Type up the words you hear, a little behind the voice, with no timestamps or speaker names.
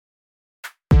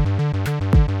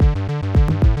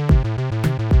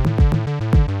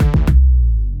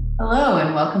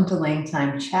welcome to Laying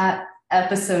Time Chat,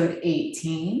 episode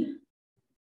 18.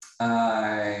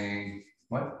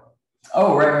 What?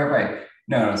 Oh, right.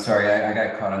 No, sorry, I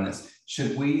got caught on this.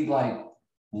 Should we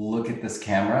look at this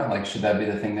camera? Should that be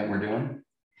the thing that we're doing?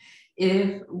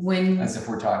 As if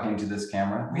we're talking to this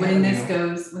camera? When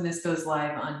this goes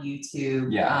live on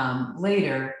YouTube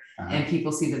later, and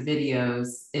people see the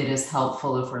videos, it is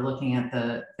helpful if we're looking at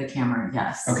the camera.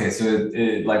 Yes. Okay, so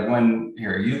when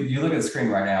here you look at the screen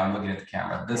right now. I'm looking at the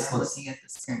camera. Looking at the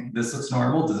screen. This looks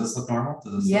normal. Does this look normal?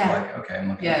 Does this look like okay? I'm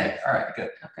looking. Okay. All right.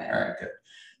 Good. Okay. All right. Good.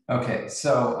 Okay.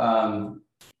 So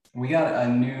we got a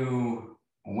new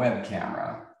web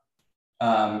camera.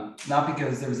 Not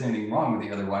because there was anything wrong with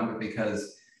the other one, but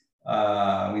because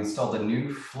we installed a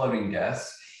new floating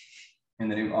desk in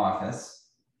the new office.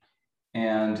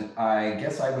 And I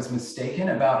guess I was mistaken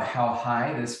about how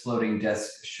high this floating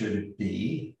desk should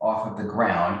be off of the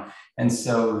ground. And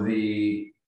so the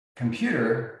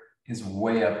computer is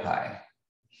way up high.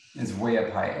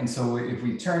 And so if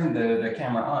we turn the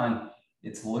camera on,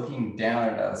 it's looking down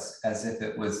at us as if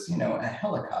it was, a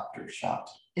helicopter shot.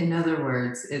 In other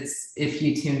words, it's if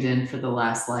you tuned in for the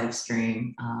last live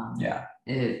stream,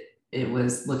 it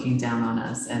was looking down on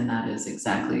us, and that is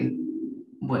exactly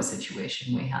what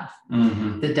situation we have.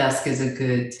 Mm-hmm. The desk is a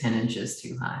good 10 inches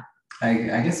too high. I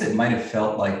guess it might have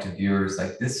felt like to viewers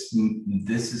this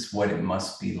is what it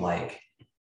must be like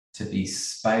to be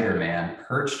Spider-Man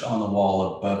perched on the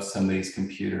wall above somebody's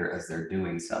computer as they're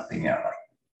doing something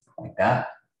like that.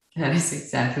 That is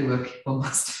exactly what people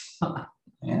must have thought.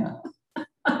 Yeah.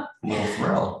 A little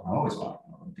thrill. I always want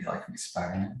to be like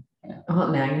Spider-Man. Yeah. Well,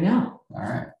 now you know. All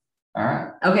right.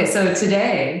 Okay, so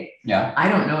today, I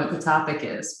don't know what the topic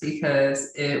is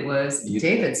because it was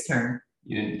David's turn.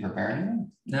 You didn't prepare anything?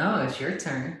 No, it's your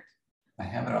turn. I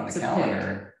have it on the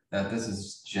calendar that this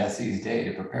is Jesse's day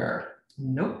to prepare.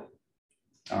 Nope.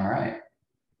 All right.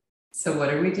 So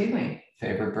what are we doing?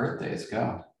 Favorite birthdays,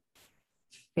 go.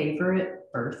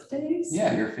 Favorite birthdays?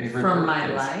 Yeah, your favorite from birthdays.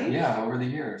 My life? Yeah, over the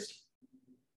years.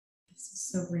 This is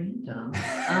so random.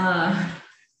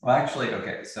 Well, actually,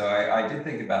 okay. So I did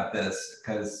think about this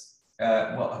because,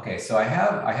 so I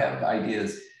have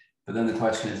ideas, but then the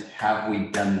question is, have we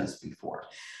done this before?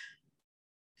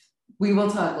 We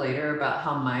will talk later about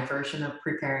how my version of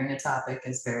preparing a topic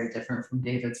is very different from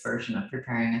David's version of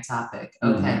preparing a topic.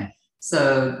 Okay. Mm-hmm.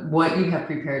 So what you have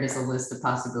prepared is a list of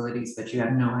possibilities, but you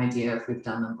have no idea if we've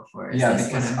done them before.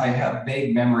 Because I have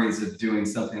vague memories of doing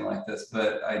something like this,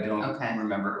 but I don't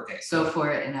remember. Okay. So go for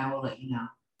it, and I will let you know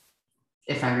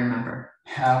if I remember.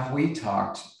 Have we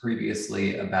talked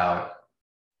previously about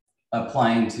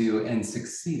applying to and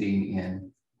succeeding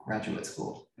in graduate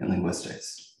school in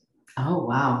linguistics? Oh,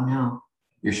 wow. No.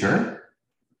 You're sure?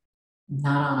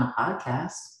 Not on a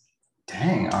podcast.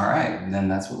 Dang. All right. Then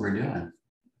that's what we're doing.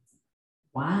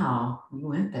 Wow. You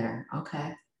went there.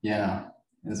 Okay. Yeah.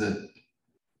 Is it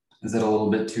a little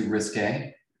bit too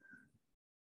risque?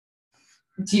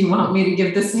 Do you want me to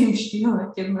give the same spiel I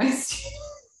give my students?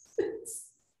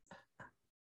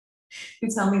 Who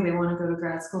tell me they want to go to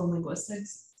grad school in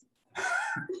linguistics?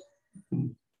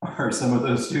 Are some of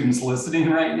those students listening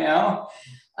right now?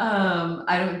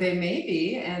 They may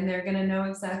be, and they're going to know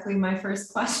exactly my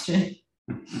first question.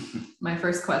 My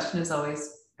first question is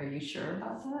always, are you sure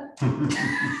about that?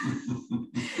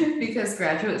 Because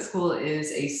graduate school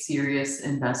is a serious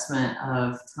investment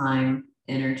of time,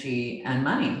 energy, and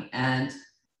money. And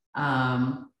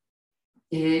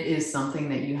it is something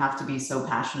that you have to be so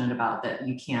passionate about that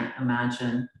you can't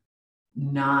imagine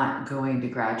not going to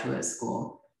graduate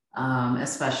school,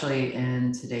 especially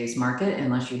in today's market,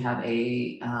 unless you have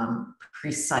a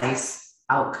precise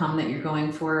outcome that you're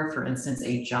going for. For instance,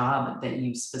 a job that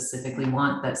you specifically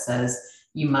want that says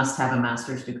you must have a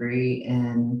master's degree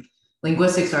in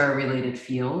linguistics or a related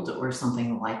field or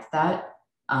something like that.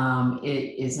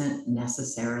 It isn't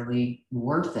necessarily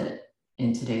worth it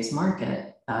in today's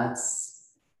market.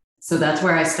 So that's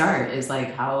where I start, is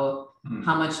how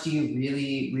much do you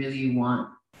really, really want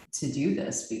to do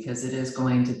this? Because it is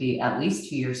going to be at least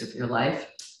 2 years of your life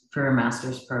for a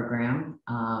master's program.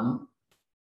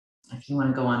 If you want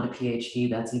to go on to PhD,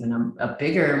 that's even a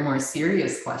bigger, more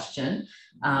serious question.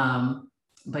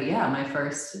 But yeah,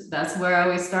 that's where I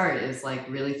always start, is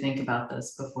really think about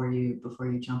this before you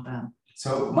jump in.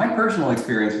 So my personal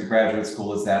experience with graduate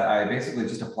school is that I basically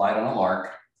just applied on a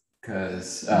lark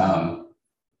because,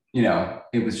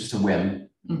 it was just a whim,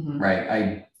 right?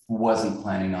 I wasn't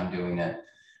planning on doing it.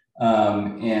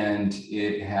 And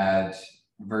it had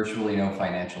virtually no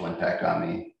financial impact on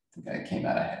me. I think I came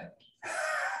out ahead.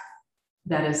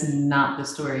 That is not the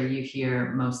story you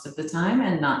hear most of the time,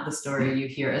 and not the story you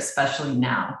hear, especially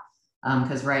now.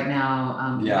 Because right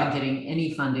now, Yeah. even getting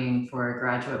any funding for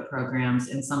graduate programs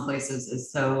in some places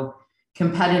is so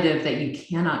competitive that you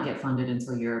cannot get funded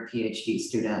until you're a PhD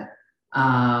student.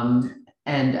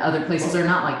 And other places are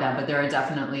not like that, but there are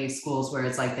definitely schools where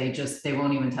it's like they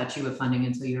won't even touch you with funding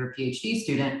until you're a PhD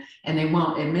student, and they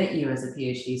won't admit you as a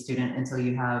PhD student until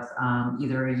you have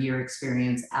either a year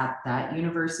experience at that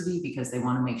university, because they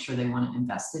want to make sure they want to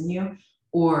invest in you,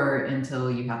 or until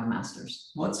you have a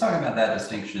master's. Let's talk about that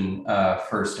distinction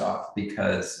first off,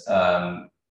 because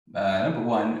number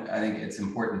one, I think it's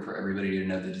important for everybody to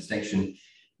know the distinction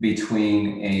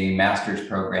between a master's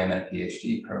program and a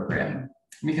PhD program,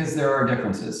 because there are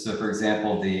differences. So for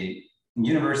example, the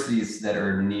universities that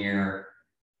are near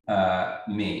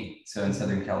me, so in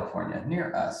Southern California,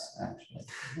 near us, actually,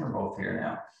 we're both here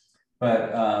now.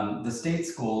 But the state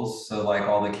schools, so like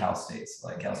all the Cal States,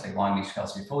 like Cal State Long Beach, Cal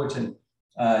State Fullerton,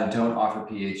 don't offer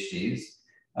PhDs.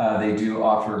 They do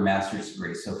offer master's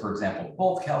degrees. So for example,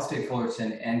 both Cal State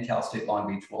Fullerton and Cal State Long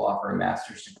Beach will offer a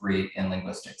master's degree in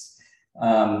linguistics.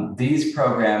 These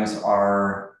programs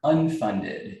are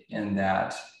unfunded in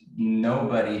that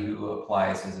nobody who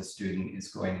applies as a student is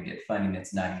going to get funding.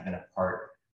 It's not even a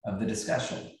part of the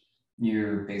discussion.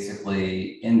 You're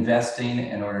basically investing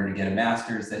in order to get a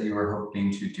master's that you are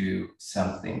hoping to do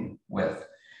something with.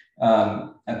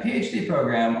 A PhD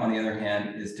program, on the other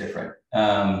hand, is different.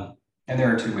 And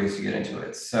there are two ways to get into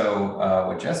it. So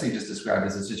what Jesse just described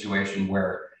is a situation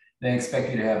where they expect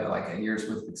you to have like a year's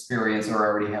worth of experience or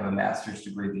already have a master's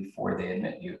degree before they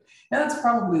admit you. And that's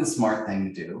probably the smart thing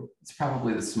to do. It's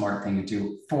probably the smart thing to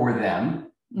do for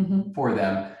them. For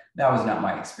them. That was not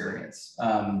my experience.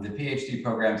 The PhD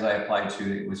programs I applied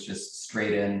to, it was just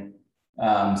straight in,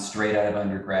 straight out of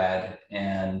undergrad.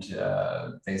 And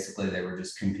basically they were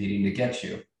just competing to get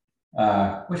you,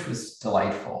 which was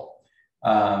delightful.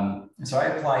 So I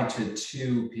applied to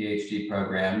two PhD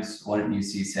programs, one at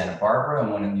UC Santa Barbara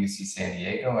and one at UC San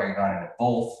Diego. I got into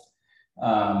both.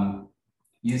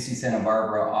 UC Santa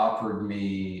Barbara offered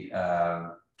me I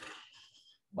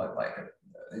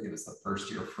think it was the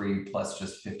first year free plus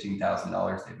just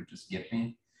 $15,000 they would just give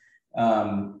me.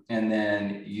 And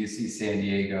then UC San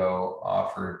Diego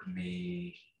offered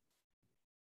me,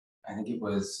 I think it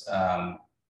was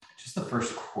just the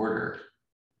first quarter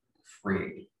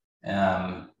free.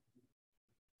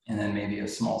 And then maybe a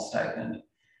small stipend,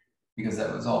 because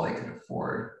that was all they could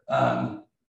afford.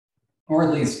 Or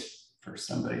at least for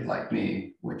somebody like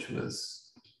me, which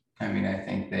was, I mean, I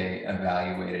think they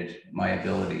evaluated my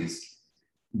abilities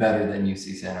better than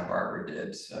UC Santa Barbara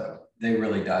did. So they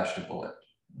really dodged a bullet.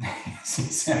 UC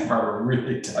Santa Barbara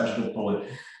really dodged a bullet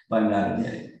by not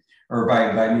admitting, or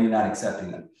by me not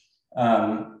accepting them.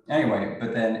 Anyway,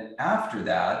 but then after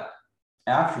that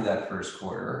first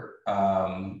quarter,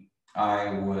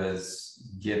 I was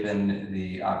given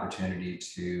the opportunity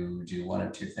to do one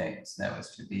of two things. That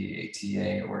was to be a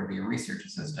TA or to be a research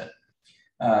assistant.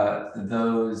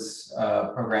 Those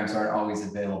programs aren't always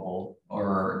available,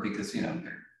 or because, you know,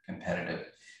 they're competitive.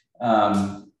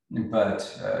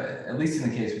 But at least in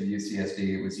the case with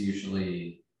UCSD, it was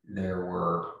usually there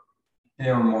were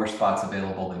more spots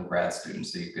available than grad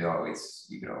students, so you could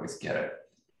always get it.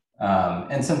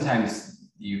 And sometimes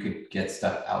you could get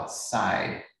stuff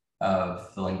outside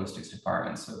of the linguistics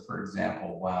department. So for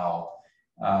example, while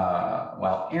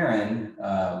Erin,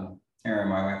 my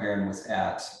wife Erin, was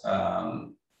at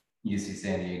UC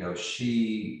San Diego,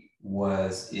 she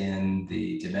was in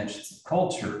the Dimensions of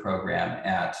Culture program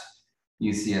at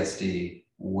UCSD,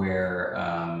 where,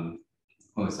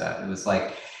 what was that? It was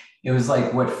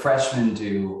like what freshmen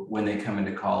do when they come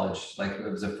into college. Like,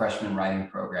 it was a freshman writing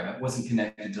program. It wasn't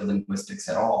connected to linguistics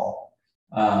at all.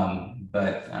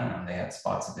 But I don't know, they had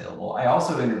spots available. I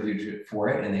also interviewed for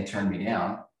it and they turned me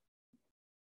down.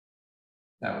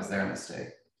 That was their mistake.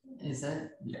 Is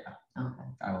it? Yeah. Okay.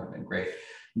 I would have been great.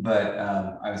 But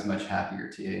I was much happier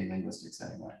TA in linguistics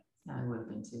anyway. I would have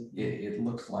been too. It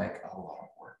looked like a lot of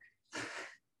work.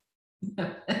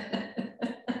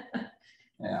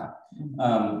 Yeah.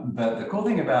 But the cool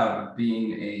thing about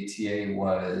being a TA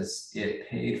was it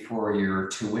paid for your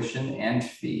tuition and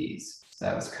fees. So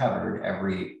that was covered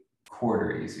every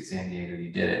quarter at UC San Diego,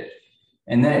 you did it.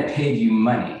 And then it paid you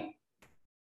money.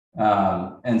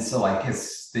 And so like,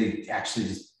 they actually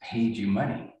just paid you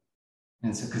money.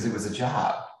 And so, because it was a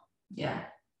job. Yeah.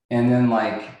 And then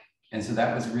and so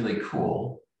that was really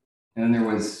cool. And then there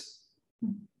was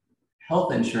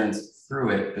health insurance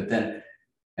through it, but then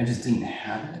I just didn't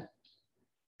have it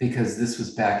because this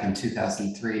was back in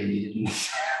 2003 and you didn't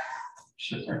have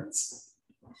insurance.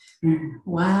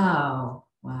 Wow.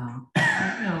 Wow.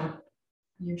 No,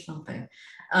 you're something.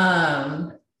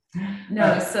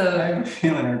 No, so I have a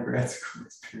feeling our grad school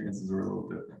experiences were a little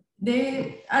different.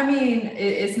 I mean,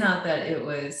 it's not that it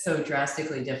was so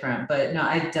drastically different, but no,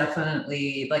 I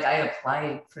definitely, like, I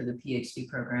applied for the PhD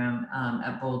program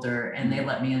at Boulder, and they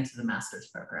let me into the master's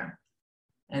program.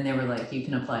 And they were like, you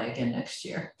can apply again next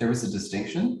year. There was a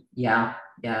distinction? Yeah,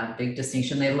 big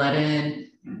distinction. They let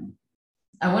in,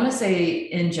 I want to say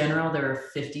in general, there are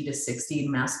 50 to 60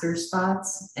 master's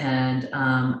spots and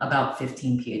about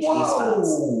 15 PhD spots.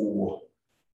 Whoa,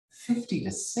 50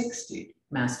 to 60.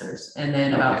 Masters, and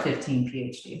then about 15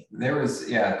 PhD. There was,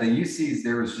 yeah, the UCs,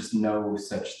 there was just no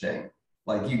such thing.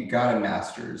 Like, you got a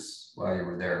master's while you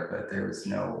were there, but there was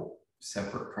no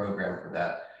separate program for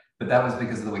that. But that was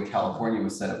because of the way California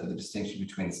was set up with the distinction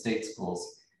between the state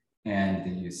schools and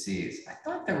the UCs. I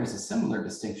thought there was a similar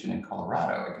distinction in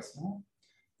Colorado, I guess. No?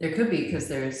 There could be, because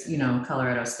there's, you know,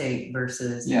 Colorado State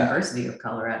versus University of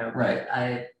Colorado.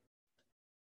 Right.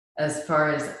 As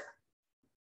far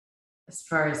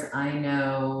as I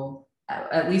know,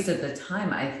 at least at the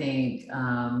time, I think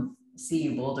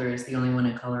CU Boulder is the only one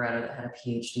in Colorado that had a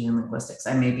PhD in linguistics.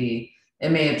 It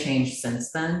may have changed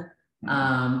since then.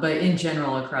 But in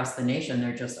general, across the nation,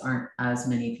 there just aren't as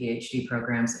many PhD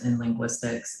programs in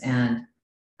linguistics. And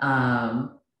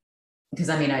because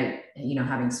I mean,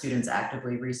 having students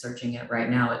actively researching it right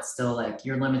now, it's still like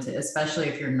you're limited, especially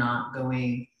if you're not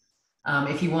going,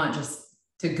 if you want just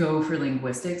to go for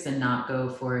linguistics and not go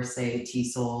for, say,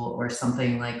 TESOL or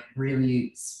something like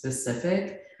really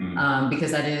specific, because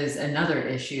that is another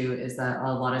issue, is that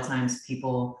a lot of times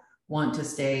people want to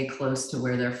stay close to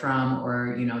where they're from,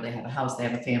 or, you know, they have a house, they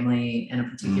have a family in a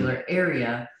particular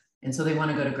area. And so they want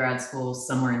to go to grad school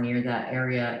somewhere near that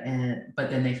area.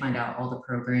 But then they find out all the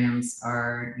programs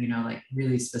are, you know, like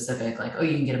really specific, like, oh,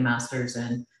 you can get a master's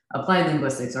in applied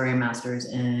linguistics or a master's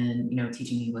in, you know,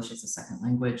 teaching English as a second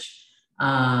language,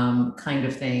 kind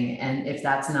of thing. And if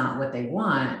that's not what they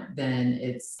want, then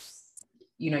it's,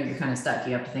 you know, you're kind of stuck.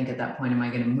 You have to think at that point, am I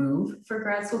going to move for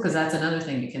grad school? Because that's another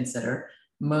thing to consider.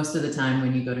 Most of the time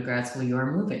when you go to grad school, you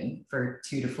are moving for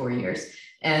 2 to 4 years.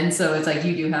 And so it's like,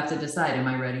 you do have to decide, am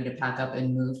I ready to pack up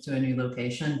and move to a new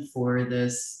location for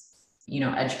this, you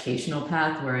know, educational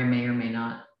path where I may or may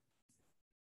not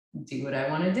do what I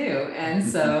want to do. And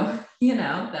so, you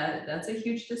know, that's a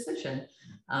huge decision.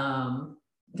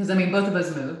 Because I mean, both of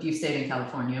us moved. You stayed in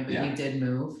California, but you did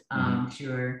move. You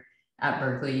were at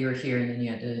Berkeley, you were here, and then you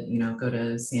had to, you know, go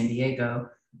to San Diego.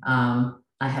 I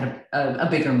had a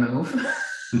bigger move.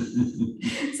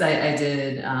 So I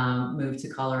did move to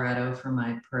Colorado for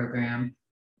my program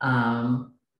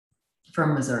from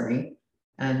Missouri.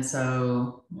 And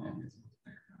so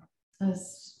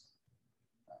that's,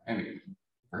 I mean,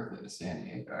 Berkeley to San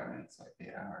Diego, I mean, it's like 8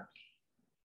 hours.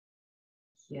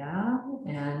 Yeah,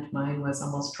 and mine was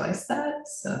almost twice that.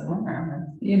 So,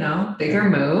 you know, bigger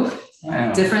move,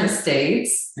 different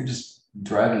states. You're just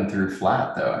driving through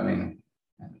flat, though. I mean,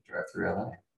 I had to drive through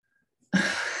LA.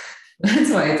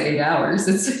 That's why it's 8 hours.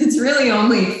 It's really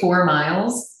only 4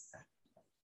 miles.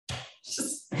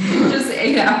 Just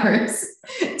 8 hours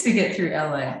to get through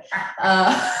LA.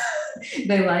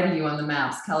 They lie to you on the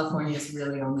maps. California is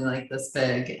really only like this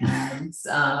big, and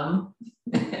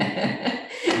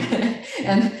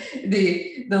and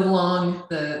the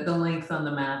length on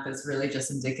the map is really just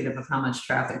indicative of how much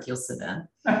traffic you'll sit in.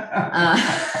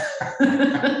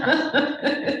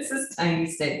 It's this tiny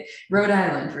state, Rhode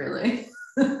Island, really.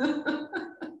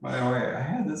 By the way, I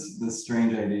had this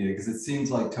strange idea, because it seems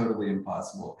like totally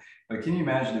impossible. But can you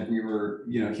imagine if we were,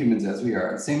 you know, humans as we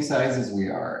are, the same size as we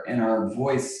are, and our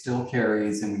voice still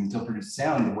carries and we can still produce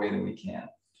sound the way that we can.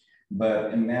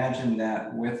 But imagine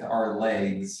that with our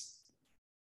legs,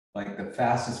 like the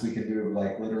fastest we could do,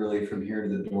 like literally from here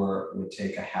to the door, would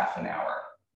take a half an hour.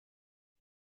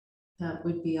 That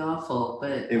would be awful,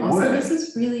 but it also would. This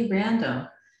is really random.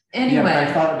 Anyway. Yeah, but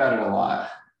I thought about it a lot.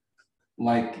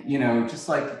 Like, you know, just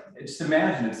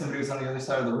imagine if somebody was on the other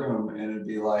side of the room and it'd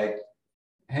be like,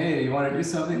 hey, you want to do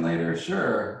something later?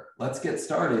 Sure, let's get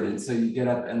started. And so you get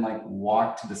up and like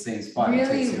walk to the same spot.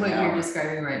 Really, what you're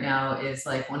describing right now is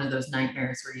like one of those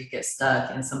nightmares where you get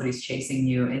stuck and somebody's chasing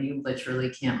you and you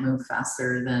literally can't move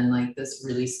faster than like this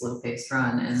really slow paced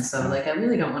run. And so like, I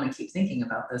really don't want to keep thinking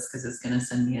about this because it's going to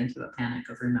send me into a panic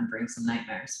of remembering some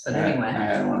nightmares. But anyway. I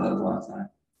had one of those last night.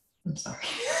 I'm sorry.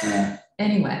 Yeah.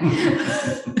 Anyway,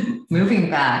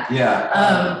 moving back.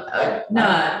 Yeah.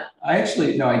 No. I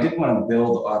did want to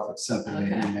build off of something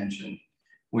that you mentioned,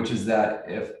 which is that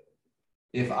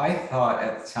if I thought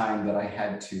at the time that I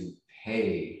had to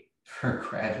pay for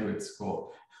graduate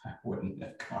school, I wouldn't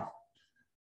have gone.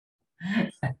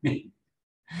 I mean,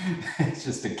 it's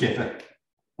just a given.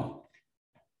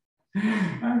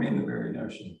 I mean, the very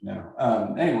notion. No.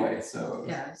 Anyway, so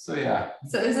Yeah. So yeah.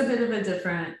 So it's a bit of a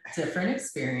different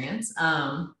experience.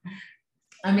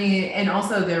 I mean, and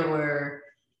also there were,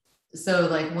 so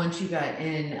like once you got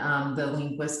in, the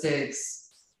linguistics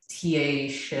TA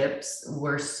ships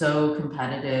were so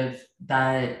competitive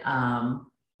that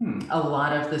a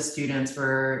lot of the students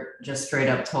were just straight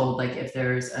up told, like, if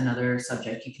there's another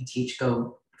subject you can teach,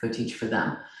 go teach for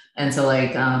them. And so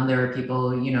like there were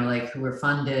people, you know, like who were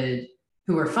funded,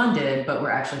 but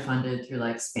were actually funded through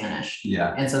like Spanish.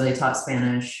 Yeah. And so they taught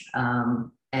Spanish,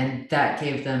 and that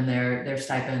gave them their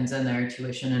stipends, and their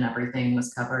tuition and everything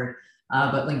was covered.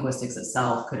 But linguistics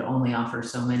itself could only offer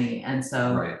so many. And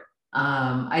so Right.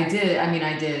 I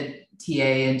did TA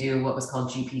and do what was called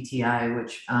GPTI,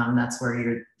 which that's where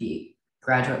you're the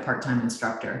graduate part-time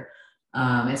instructor.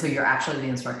 And so you're actually the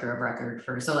instructor of record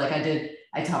for, so like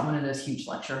I taught one of those huge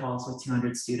lecture halls with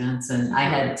 200 students, and I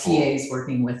had TAs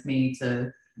working with me to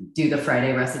do the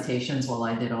Friday recitations while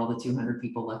I did all the 200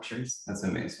 people lectures. That's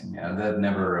amazing. Yeah, that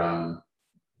never,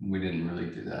 we didn't really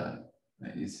do that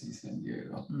at UC San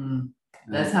Diego.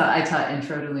 That's how I taught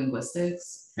intro to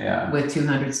linguistics, yeah, with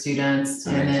 200 students.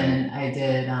 And then I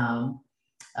did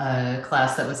a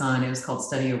class that was on, it was called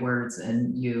Study of Words,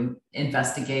 and you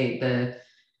investigate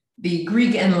the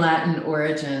Greek and Latin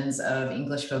origins of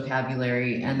English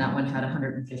vocabulary, and that one had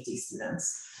 150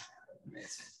 students.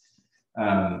 Amazing.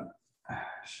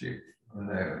 Shoot.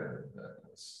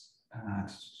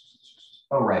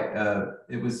 Oh, right.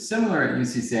 It was similar at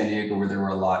UC San Diego, where there were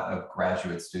a lot of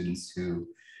graduate students who,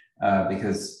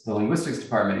 because the linguistics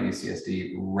department at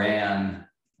UCSD ran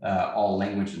all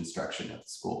language instruction at the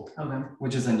school, okay,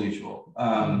 which is unusual.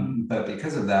 But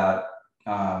because of that,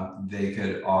 they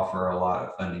could offer a lot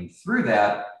of funding through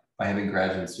that by having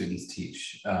graduate students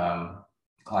teach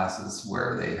classes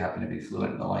where they happen to be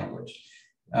fluent in the language.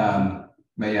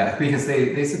 But yeah, because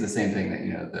they said the same thing, that,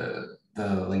 you know,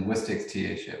 the linguistics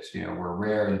TA ships, you know, were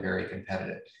rare and very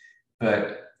competitive.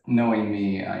 But knowing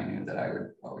me, I knew that I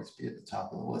would always be at the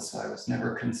top of the list, so I was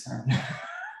never concerned.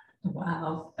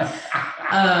 Wow. By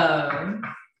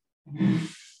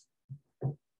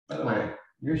the way,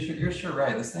 you're sure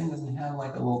right. This thing doesn't have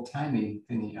like a little tiny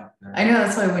thingy up there. I know,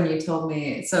 that's why when you told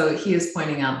me, so he is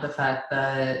pointing out the fact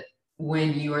that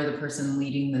when you are the person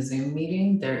leading the Zoom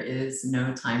meeting, there is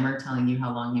no timer telling you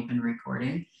how long you've been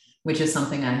recording, which is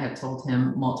something I have told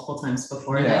him multiple times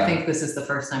before. And I think this is the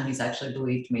first time he's actually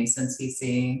believed me, since he's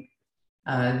seeing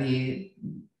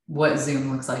what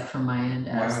Zoom looks like from my end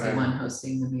as the one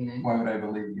hosting the meeting. Why would I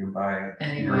believe you by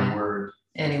your word?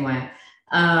 Anyway.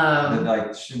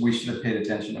 Like, we should have paid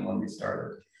attention when we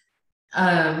started.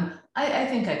 I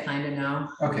think I kind of know.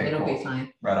 Okay, it'll cool. be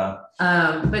fine. Right on.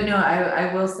 But no,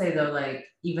 I will say though, like,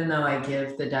 even though I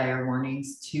give the dire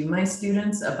warnings to my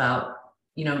students about,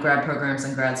 you know, grad programs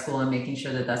and grad school and making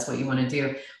sure that that's what you want to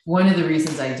do, one of the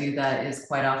reasons I do that is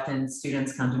quite often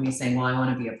students come to me saying, well, I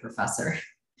want to be a professor.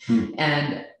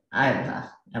 And I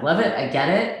love it. I get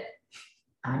it.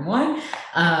 I'm one.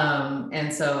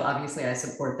 And so obviously I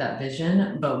support that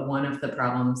vision, but one of the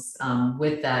problems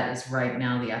with that is right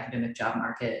now the academic job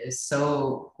market is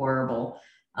so horrible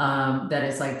that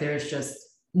it's like, there's just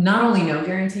not only no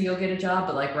guarantee you'll get a job,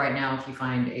 but like right now, if you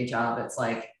find a job, it's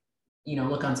like, you know,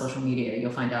 look on social media,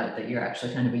 you'll find out that you're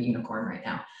actually kind of a unicorn right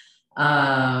now.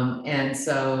 And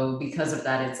so because of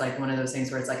that, it's like one of those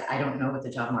things where it's like, I don't know what the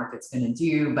job market's going to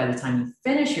do by the time you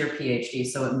finish your PhD.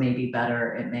 So it may be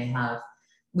better. It may have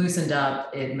loosened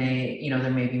up. It may, you know, there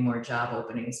may be more job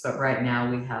openings, but right now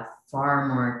we have far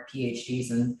more PhDs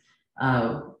in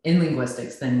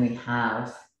linguistics than we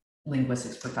have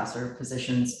linguistics professor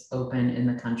positions open in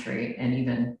the country, and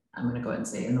even, I'm going to go ahead and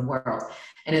say, in the world.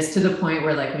 And it's to the point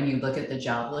where, like, when you look at the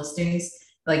job listings,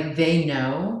 like they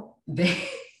know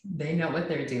what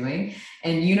they're doing,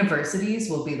 and universities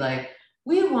will be like,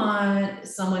 we want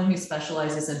someone who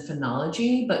specializes in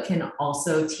phonology, but can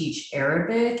also teach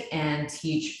Arabic and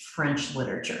teach French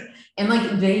literature. And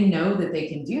like, they know that they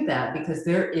can do that because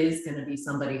there is going to be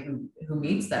somebody who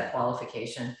meets that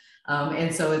qualification.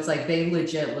 And so it's like, they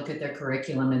legit look at their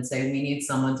curriculum and say, we need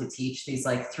someone to teach these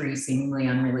like 3 seemingly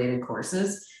unrelated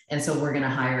courses. And so we're going to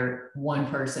hire one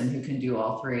person who can do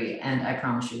all 3. And I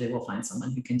promise you, they will find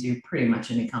someone who can do pretty much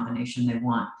any combination they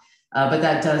want. But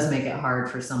that does make it hard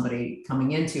for somebody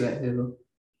coming into it who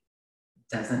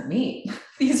doesn't meet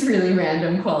these really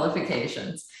random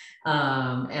qualifications.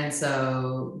 And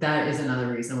so that is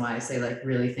another reason why I say, like,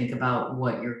 really think about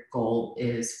what your goal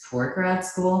is for grad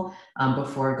school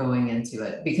before going into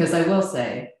it. Because I will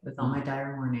say, with all my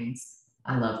dire warnings,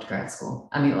 I loved grad school.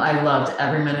 I mean, I loved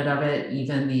every minute of it,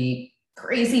 even the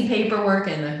crazy paperwork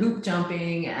and the hoop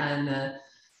jumping and the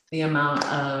the amount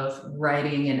of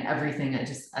writing and everything.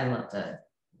 I loved it.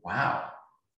 Wow.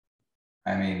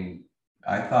 I mean,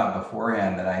 I thought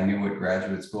beforehand that I knew what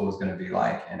graduate school was going to be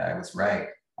like, and I was right.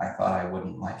 I thought I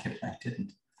wouldn't like it, and I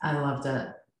didn't. I loved it.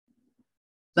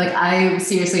 Like I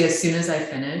seriously, as soon as I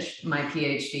finished my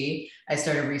PhD, I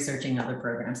started researching other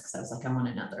programs because I was like, I want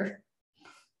another.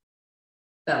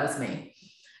 That was me.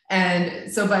 And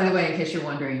so, by the way, in case you're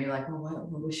wondering, you're like, well,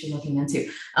 what was she looking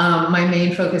into? My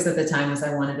main focus at the time was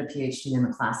I wanted a PhD in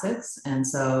the classics. And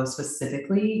so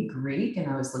specifically Greek, and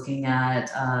I was looking at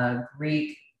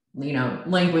Greek,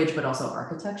 language, but also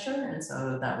architecture. And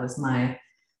so that was my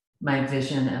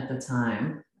vision at the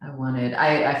time.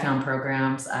 I found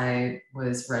programs, I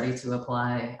was ready to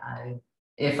apply.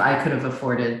 If I could have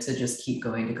afforded to just keep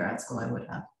going to grad school, I would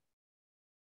have.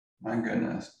 My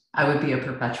goodness. I would be a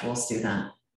perpetual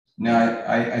student. No,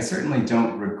 I certainly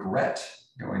don't regret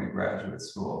going to graduate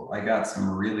school. I got some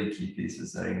really key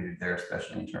pieces that I needed there,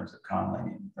 especially in terms of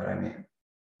conlanging. But I mean,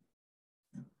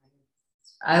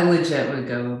 I legit would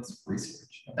go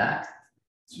research back.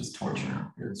 It's just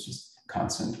torture. It's just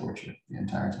constant torture the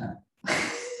entire time.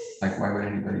 Like, why would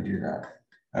anybody do that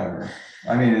ever?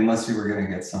 I mean, unless you were going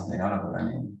to get something out of it. I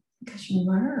mean, because you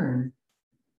learn.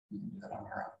 You can do that on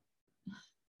your own.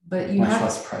 But you much have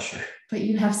less pressure. But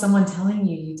you have someone telling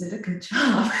you did a good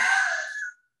job.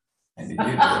 And you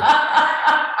did.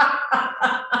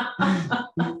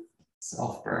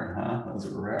 Self-burn, huh? Those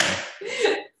are rare.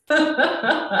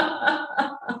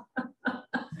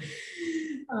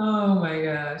 Oh my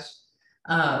gosh.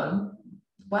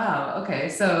 Wow. Okay.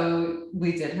 So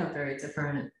we did have very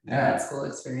different grad school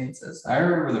experiences. I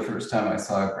remember the first time I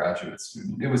saw a graduate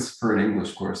student. It was for an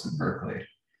English course in Berkeley.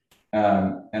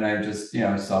 And I just,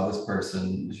 saw this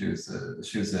person. She was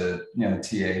a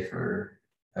TA for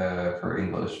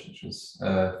English, which was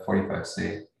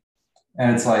 45C.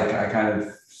 And it's like I kind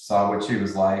of saw what she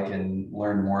was like and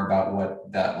learned more about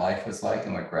what that life was like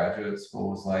and what graduate school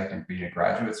was like and being a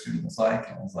graduate student was like.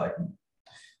 And I was like,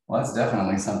 well, that's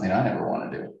definitely something I never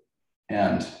want to do.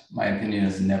 And my opinion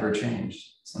has never changed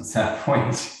since that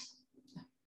point.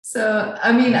 So,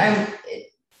 I mean,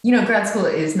 grad school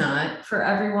is not for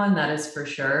everyone, that is for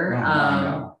sure.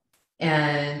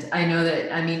 And I know that,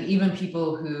 even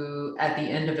people who at the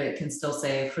end of it can still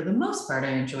say, for the most part,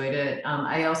 I enjoyed it.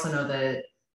 I also know that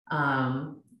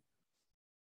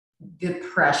the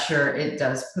pressure it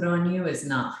does put on you is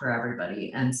not for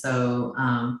everybody. And so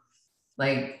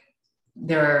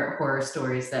there are horror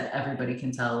stories that everybody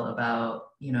can tell about,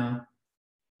 the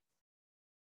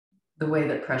way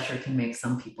that pressure can make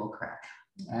some people crack.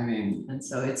 And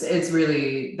so it's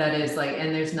really, that is like,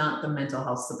 and there's not the mental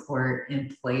health support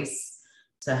in place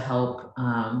to help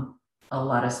a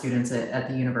lot of students at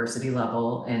the university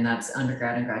level, and that's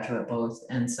undergrad and graduate both.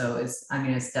 And so it's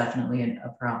definitely a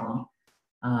problem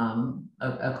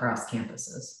across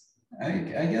campuses.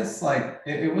 I guess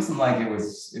it wasn't like it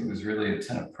was really a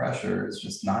ton of pressure. It's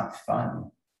just not fun.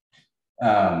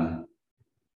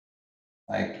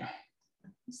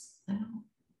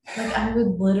 I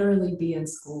would literally be in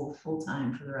school full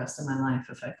time for the rest of my life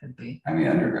if I could be.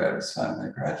 Undergrad is fun,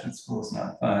 but graduate school is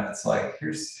not fun. It's like,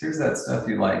 here's that stuff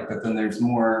you like, but then there's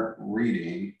more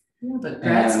reading. Yeah, but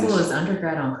grad school is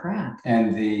undergrad on crack.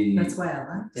 And that's why I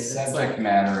liked it. Subject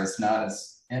matter is not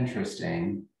as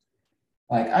interesting.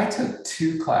 I took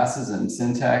 2 classes in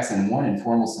syntax and 1 in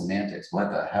formal semantics. What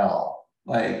the hell?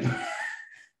 I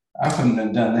wouldn't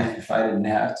have done that if I didn't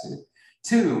have to.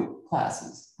 2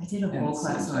 classes. I did a whole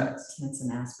class on tense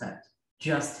and aspect,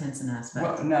 just tense and aspect.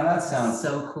 Well, now that sounds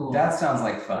so cool. That sounds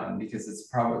like fun because it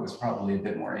was probably a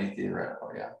bit more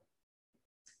theoretical.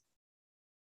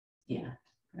 Yeah.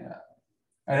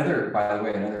 Another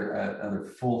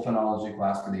full phonology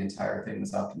class for the entire thing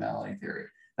was optimality theory.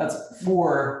 That's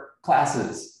 4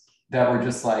 classes that were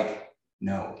just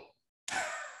no.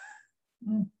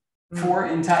 4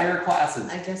 entire classes.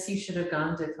 I guess you should have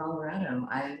gone to Colorado.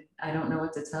 I don't know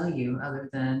what to tell you other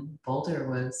than Boulder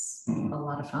was a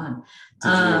lot of fun.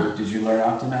 Did you learn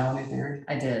optimality theory?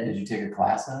 I did. Did you take a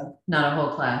class on it? Not a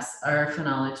whole class. Our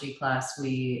phonology class,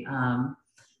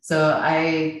 so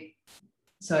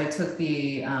I took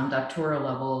the doctoral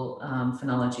level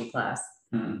phonology class.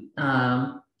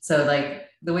 So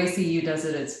the way CU does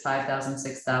it, it's 5,000,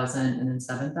 6,000, and then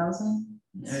 7,000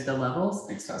 are the levels.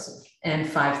 Excessive. And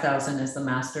 5,000 is the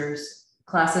master's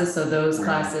classes. So those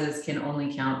classes can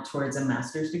only count towards a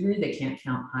master's degree. They can't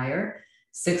count higher.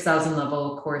 6,000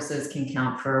 level courses can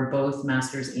count for both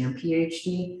master's and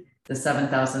PhD. The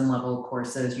 7,000 level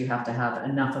courses, you have to have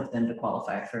enough of them to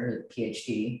qualify for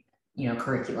PhD,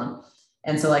 curriculum.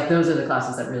 And so those are the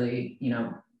classes that really,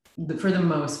 for the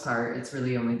most part, it's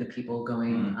really only the people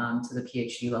going to the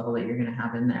PhD level that you're going to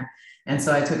have in there. And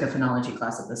so I took a phonology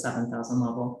class at the 7,000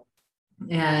 level,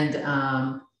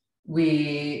 and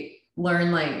we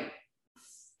learned like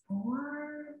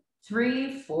 4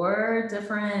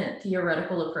 different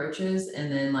theoretical approaches,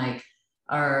 and then like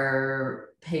our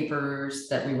papers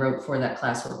that we wrote for that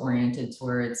class were oriented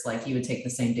towards like you would take the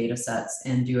same data sets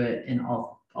and do it in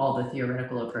all the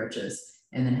theoretical approaches,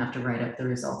 and then have to write up the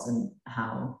results and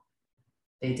how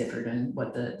they differed and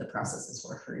what the processes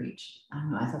were for each. I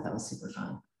don't know, I thought that was super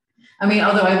fun. I mean,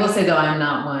 although I will say though, I'm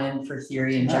not one for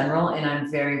theory in general, and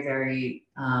I'm very, very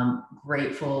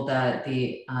grateful that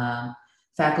the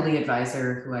faculty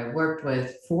advisor who I worked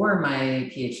with for my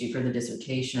PhD for the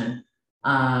dissertation,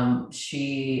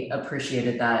 she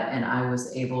appreciated that, and I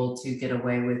was able to get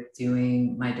away with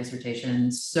doing my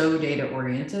dissertation so data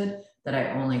oriented that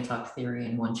I only taught theory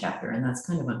in one chapter, and that's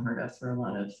kind of unheard of for a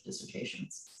lot of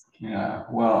dissertations. Yeah,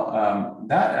 well,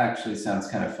 that actually sounds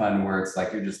kind of fun, where it's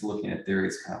like you're just looking at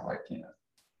theories, kind of like,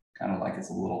 kind of like it's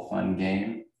a little fun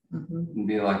game, and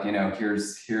be like,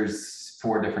 here's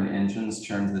 4 different engines,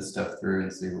 churn this stuff through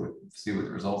and see what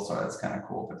the results are. That's kind of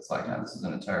cool. But it's like, now this is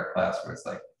an entire class where it's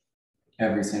like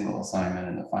every single assignment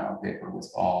in the final paper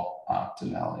was all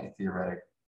optimality theoretic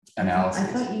analysis. I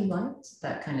thought you liked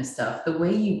that kind of stuff. The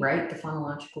way you write the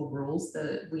phonological rules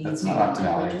that we That's use in not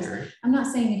optimality languages. theory. I'm not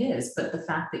saying it is, but the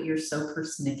fact that you're so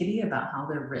persnickety about how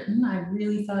they're written, I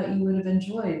really thought you would have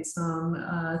enjoyed some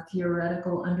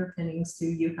theoretical underpinnings to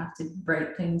you have to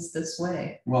write things this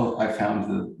way. Well, I found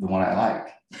the one I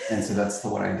like, and so that's the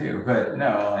one I do. But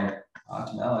no, like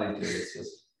optimality theory,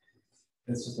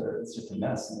 it's just a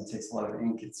mess, and it takes a lot of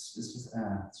ink. It's just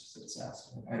a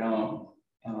disaster. I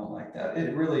don't like that.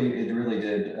 It really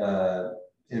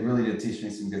did teach me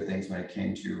some good things when it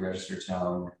came to register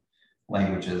tone,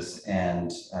 languages,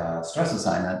 and stress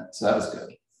assignment. So that was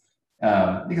good,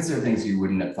 because there are things you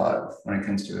wouldn't have thought of when it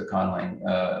comes to a conlang,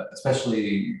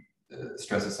 especially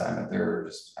stress assignment. There are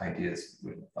just ideas you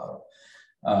wouldn't have thought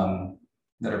of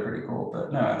that are pretty cool.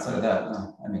 But no, outside of that,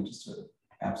 no, I mean, just an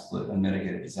absolute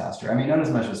unmitigated disaster. I mean, not as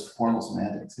much as formal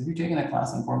semantics. Have you taken a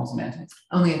class on formal semantics?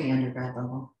 Only at the undergrad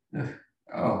level.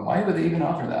 Oh, why would they even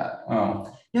offer that?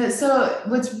 Oh. No, so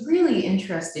what's really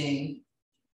interesting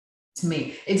to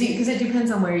me, because it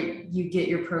depends on where you get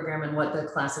your program and what the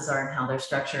classes are and how they're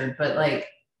structured. But like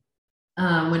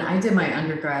when I did my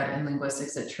undergrad in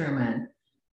linguistics at Truman,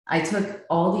 I took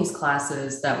all these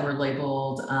classes that were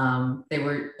labeled, they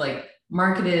were like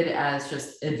marketed as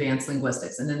just advanced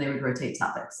linguistics, and then they would rotate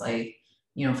topics like,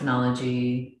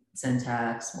 phonology,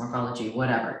 syntax, morphology,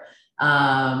 whatever.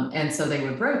 And so they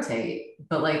would rotate,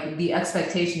 but like the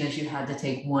expectation is you had to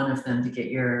take one of them to get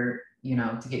your,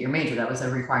 to get your major. That was a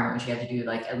requirement. You had to do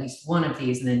like at least one of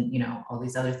these, and then, all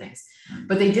these other things.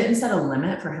 But they didn't set a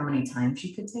limit for how many times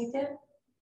you could take it.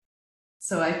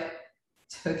 So I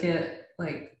took it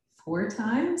like 4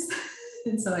 times.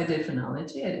 And so I did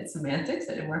phonology, I did semantics,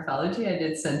 I did morphology, I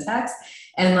did syntax,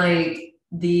 and like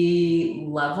the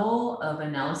level of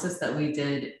analysis that we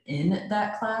did in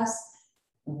that class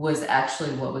was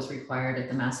actually what was required at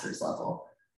the master's level.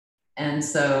 And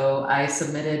so I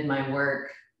submitted my work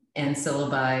and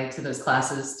syllabi to those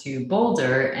classes to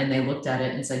Boulder, and they looked at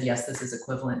it and said, yes, this is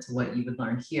equivalent to what you would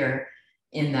learn here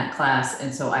in that class.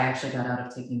 And so I actually got out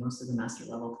of taking most of the master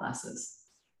level classes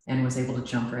and was able to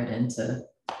jump right into,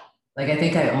 like, I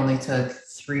think I only took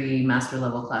 3 master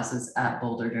level classes at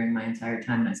Boulder during my entire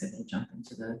time. And I was able to jump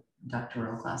into the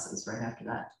doctoral classes right after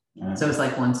that. So it was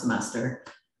like 1 semester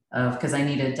of, because I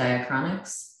needed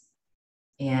diachronics,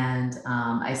 and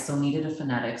I still needed a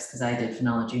phonetics because I did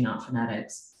phonology, not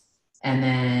phonetics. And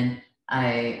then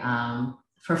I,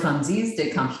 for funsies,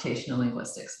 did computational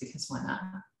linguistics, because why not?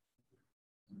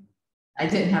 I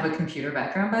didn't have a computer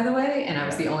background, by the way, and I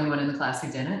was the only one in the class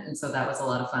who didn't. And so that was a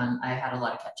lot of fun. I had a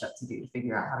lot of catch up to do to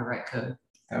figure out how to write code.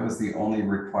 That was the only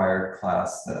required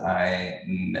class that I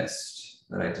missed,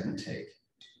 that I didn't take.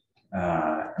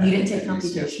 You didn't take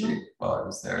computational? While I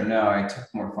was there. No, I took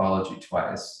morphology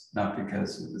twice, not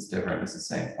because it was different, it was the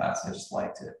same class. I just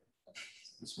liked it.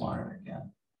 Just wanted it again.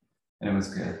 And it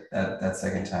was good. That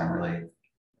second time really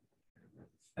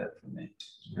fit for me.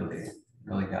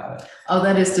 Really got it. Oh,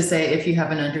 that is to say, if you have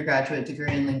an undergraduate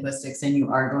degree in linguistics and you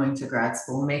are going to grad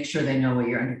school, make sure they know what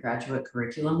your undergraduate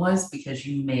curriculum was, because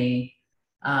you may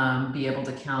be able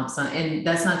to count some, and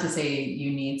that's not to say you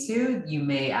need to, you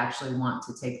may actually want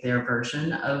to take their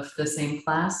version of the same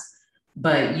class,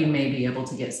 but you may be able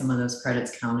to get some of those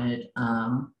credits counted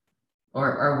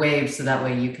or waived, so that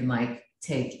way you can like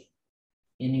take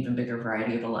an even bigger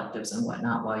variety of electives and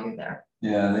whatnot while you're there.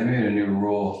 Yeah, they made a new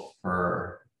rule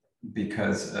for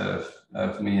because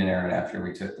of me and Aaron after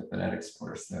we took the phonetics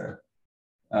course there.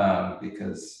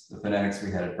 Because the phonetics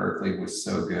we had at Berkeley was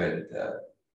so good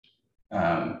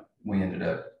that we ended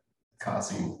up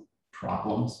causing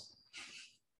problems.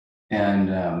 And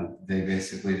they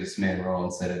basically just made a rule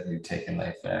and said, if you've taken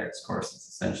the phonetics course, it's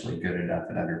essentially good enough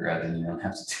in undergrad, then you don't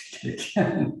have to take it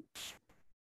again.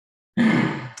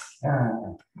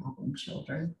 Problem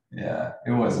children. Yeah,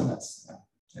 it wasn't us.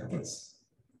 It was,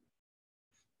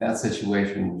 that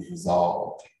situation was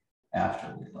resolved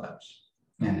after we left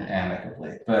and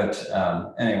amicably. But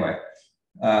anyway,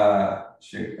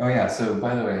 shoot. Oh yeah, so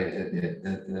by the way,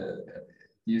 the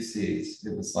UCs,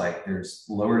 it was like there's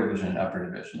lower division and upper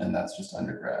division, and that's just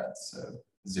undergrad. So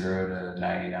 0 to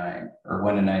 99 or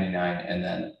 1 to 99, and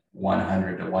then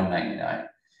 100 to 199.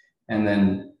 And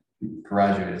then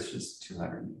graduate is just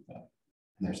 200. And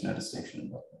there's no distinction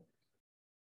about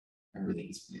that.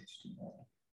 Everything's PhD level.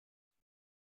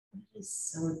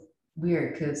 It's so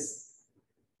weird because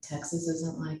Texas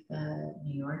isn't like that.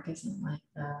 New York isn't like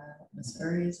that.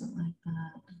 Missouri isn't like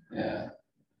that. Yeah.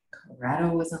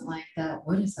 Colorado wasn't like that.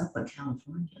 What is up with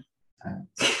California?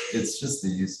 It's just the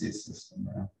UC system,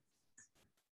 man.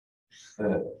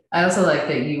 But I also like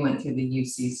that you went through the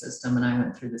UC system and I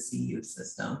went through the CU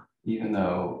system. even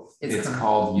though it's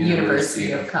called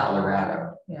University of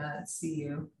Colorado. Yeah, it's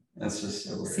CU. That's just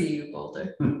so weird. CU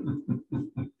Boulder.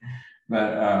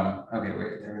 But okay,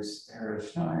 wait, there's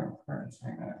no important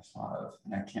thing that I thought of,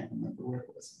 and I can't remember what it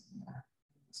was.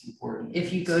 It's important.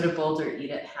 If you go to Boulder, eat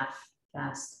at half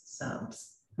fast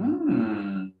subs.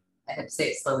 I have to say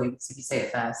it slowly because if you say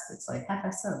it fast, it's like half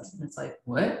fast subs, and it's like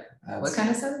what? What kind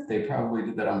of sub? They probably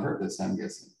did that on purpose, I'm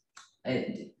guessing.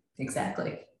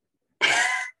 Exactly.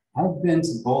 I've been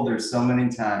to Boulder so many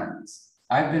times.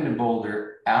 I've been to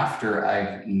Boulder after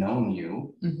I've known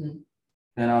you,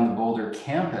 then on the Boulder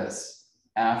campus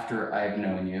after I've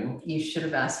known you. You should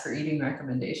have asked for eating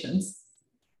recommendations.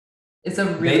 It's a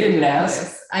really they didn't good ask.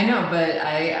 Place. I know, but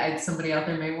I somebody out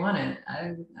there may want it.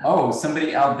 Oh,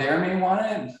 somebody out there may want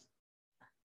it?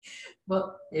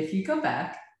 Well, if you go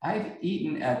back. I've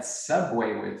eaten at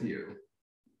Subway with you.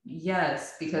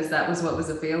 Yes, because that was what was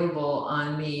available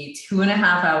on the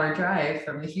 2.5-hour drive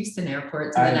from the Houston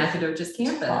airport to the Nacogdoches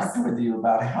campus. I talked with you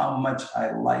about how much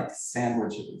I like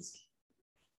sandwiches.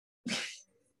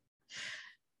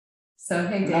 So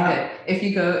hey David, if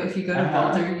you go to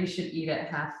Boulder, you should eat at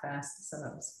half fast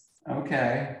subs.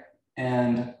 Okay.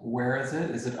 And where is it?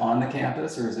 Is it on the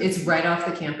campus or is it? It's right off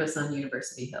the campus on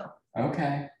University Hill.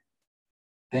 Okay.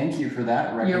 Thank you for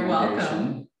that recommendation. You're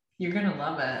welcome. You're gonna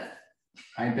love it.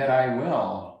 I bet I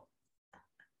will.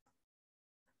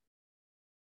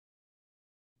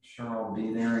 Sure, I'll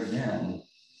be there again.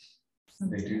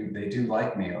 They do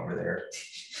like me over there.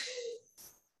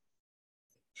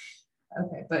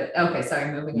 Okay,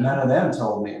 sorry, moving on. None of them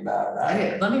told me about it.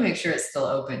 Okay, let me make sure it's still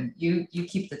open. You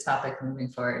keep the topic moving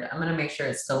forward. I'm gonna make sure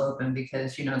it's still open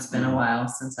because it's been a while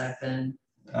since I've been.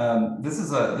 This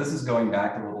is going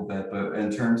back a little bit, but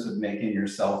in terms of making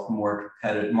yourself more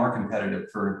competitive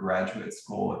for graduate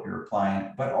school if you're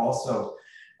applying, but also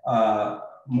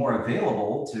more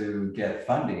available to get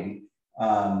funding.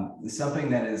 Something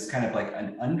that is kind of like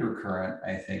an undercurrent,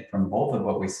 I think, from both of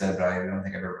what we said, but I don't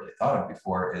think I've ever really thought of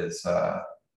before, is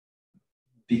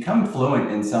become fluent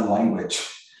in some language.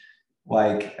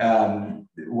 Like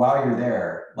while you're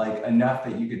there, like enough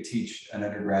that you could teach an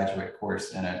undergraduate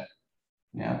course in it.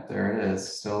 Yeah, there it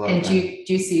is, still open. And do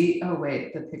you see, oh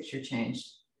wait, the picture changed.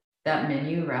 That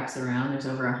menu wraps around, there's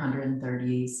over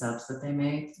 130 subs that they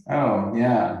make. Oh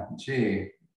yeah, gee.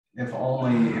 If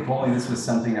only this was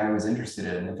something I was interested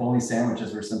in. If only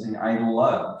sandwiches were something I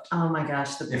loved. Oh my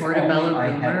gosh, the Portobello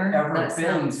Boomer. That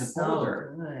sounds so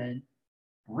Boulder good.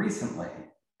 Recently.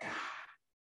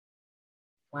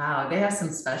 Wow, they have some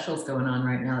specials going on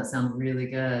right now that sound really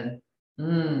good.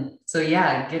 So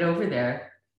yeah, get over there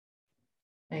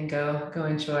and go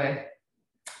enjoy.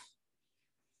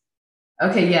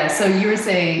 Okay, yeah. So you were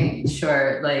saying,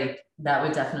 sure, like that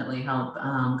would definitely help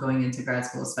going into grad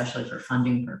school, especially for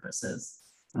funding purposes.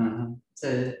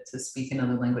 To speak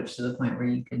another language to the point where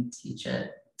you can teach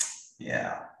it.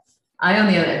 Yeah. I on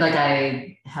the other, like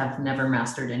I have never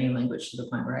mastered any language to the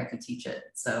point where I could teach it.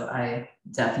 So I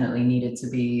definitely needed to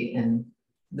be in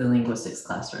the linguistics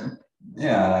classroom.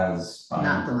 Yeah, I was fine.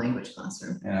 Not the language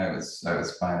classroom. And I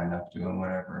was fine enough doing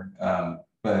whatever.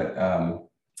 But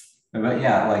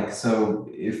yeah, like so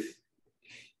if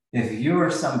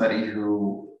you're somebody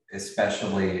who,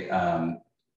 especially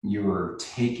you're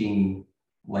taking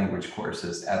language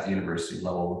courses at the university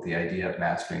level with the idea of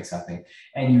mastering something,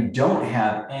 and you don't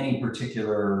have any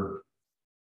particular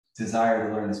desire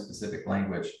to learn a specific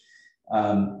language,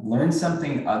 Learn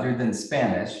something other than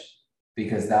Spanish,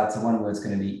 because that's the one where it's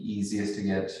going to be easiest to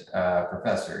get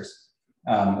professors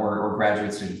or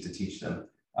graduate students to teach them.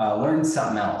 Learn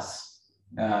something else.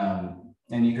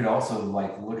 And you could also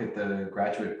like look at the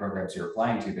graduate programs you're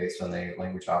applying to based on the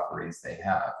language offerings they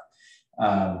have.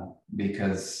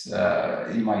 Because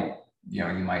you might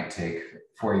take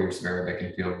 4 years of Arabic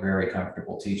and feel very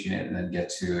comfortable teaching it, and then get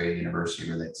to a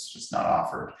university where it's just not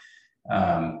offered,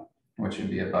 which would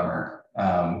be a bummer.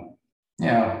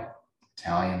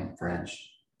 Italian,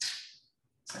 French,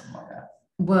 something like that.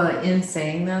 Well, in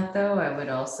saying that though, I would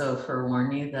also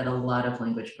forewarn you that a lot of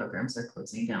language programs are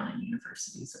closing down in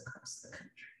universities across the country,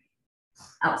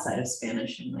 outside of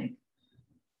Spanish and like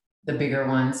the bigger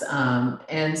ones.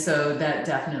 And so that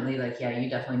definitely, like, yeah,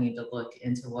 you definitely need to look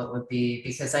into what would be,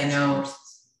 because I know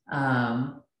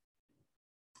at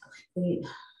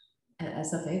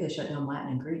SFA, they shut down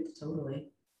Latin and Greek totally.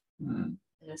 And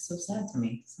it's so sad to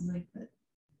me. So I'm like, but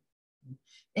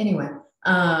anyway,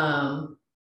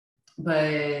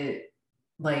 but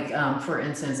like, for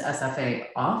instance, SFA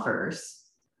offers,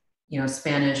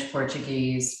 Spanish,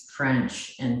 Portuguese,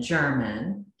 French, and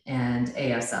German, and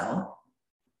ASL.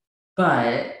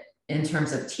 But in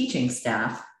terms of teaching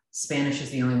staff, Spanish is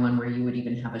the only one where you would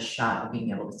even have a shot of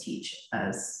being able to teach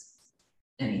as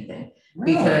anything.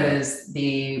 Really? Because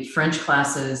the French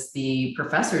classes, the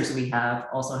professors we have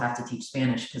also have to teach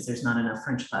Spanish because there's not enough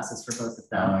French classes for both of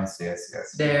them. Oh, I see.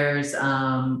 There's,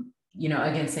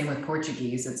 again, same with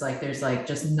Portuguese. It's like there's like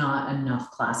just not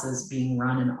enough classes being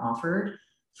run and offered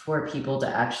for people to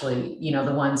actually,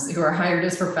 the ones who are hired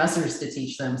as professors to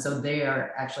teach them. So they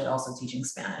are actually also teaching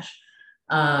Spanish.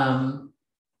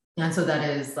 And so that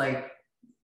is like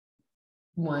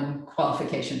one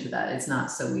qualification to that. It's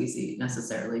not so easy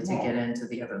necessarily to get into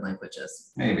the other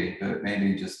languages. Maybe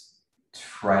just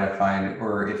try to find,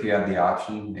 or if you have the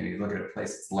option, maybe look at a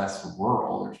place that's less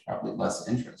rural. There's probably less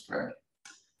interest, right?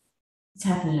 It's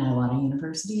happening at a lot of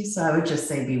universities. So I would just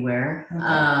say beware.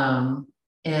 Okay.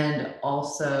 And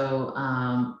also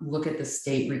look at the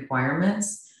state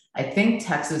requirements. I think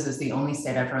Texas is the only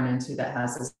state I've run into that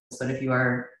has this, but if you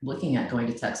are looking at going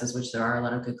to Texas, which there are a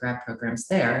lot of good grad programs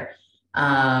there,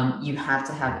 you have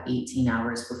to have 18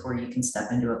 hours before you can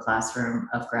step into a classroom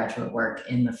of graduate work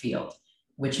in the field,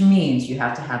 which means you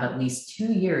have to have at least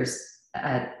 2 years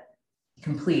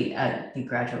complete at the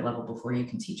graduate level before you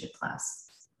can teach a class.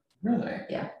 Really?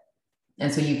 Yeah. And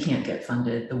so you can't get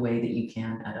funded the way that you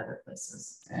can at other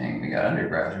places. Dang, we got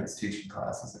undergraduates teaching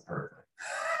classes at Berkeley.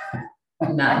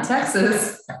 Not in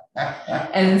Texas.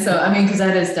 And so, because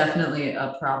that is definitely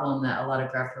a problem that a lot of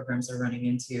grad programs are running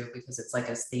into, because it's like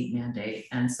a state mandate.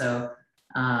 And so,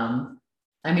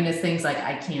 it's things like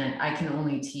I can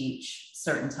only teach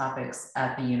certain topics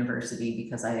at the university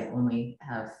because I only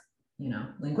have,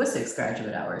 linguistics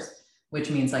graduate hours,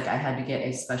 which means like I had to get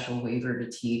a special waiver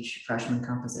to teach freshman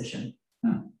composition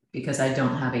because I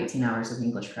don't have 18 hours of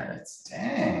English credits.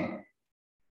 Dang.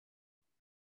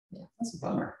 Yeah. That's a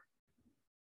bummer.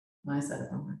 Why is that a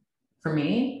bummer? For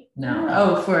me? No. Yeah.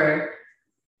 Oh, for.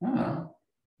 Oh.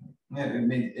 Yeah,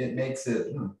 it makes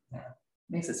it.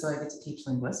 Makes it so I get to teach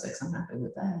linguistics. I'm happy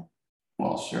with that.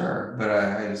 Well, sure, but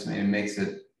I just mean it makes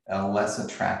it a less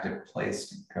attractive place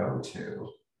to go to.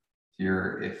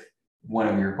 If one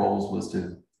of your goals was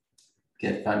to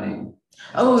get funding.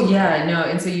 Oh yeah, no,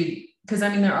 and so because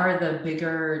there are the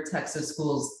bigger Texas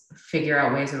schools figure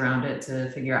out ways around it to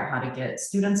figure out how to get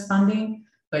students funding.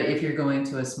 But if you're going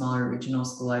to a smaller regional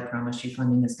school, I promise you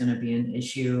funding is going to be an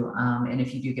issue. And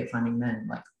if you do get funding, then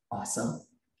like awesome,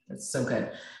 that's so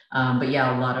good. But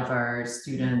yeah, a lot of our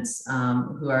students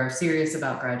who are serious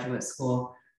about graduate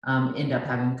school end up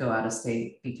having to go out of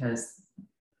state because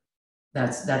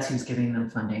that's who's giving them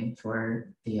funding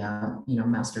for the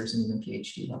master's and even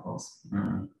PhD levels.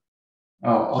 Mm-hmm.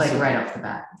 Oh, also, like right off the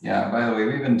bat. Yeah. By the way,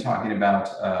 we've been talking about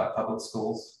public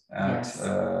schools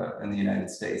in the United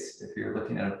States. If you're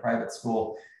looking at a private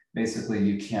school, basically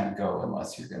you can't go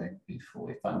unless you're going to be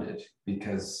fully funded,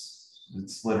 because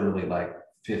it's literally like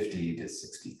 $50,000 to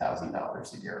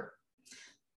 $60,000 a year.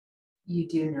 You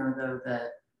do know though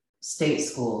that state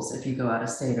schools, if you go out of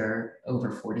state, are over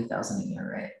 $40,000 a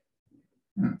year, right?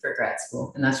 For grad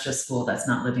school, and that's just school that's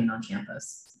not living on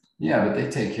campus. Yeah, but they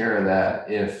take care of that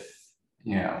if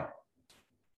you're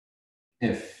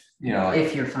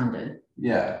funded.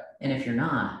 Yeah. And if you're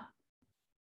not.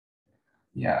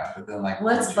 Yeah, but then like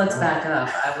let's back up.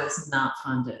 I was not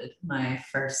funded my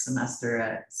first semester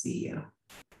at CU.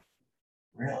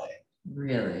 Really?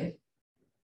 Really?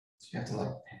 So you have to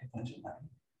like pay a bunch of money.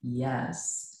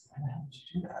 Yes. Why the hell did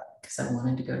you do that? Because I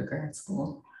wanted to go to grad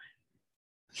school.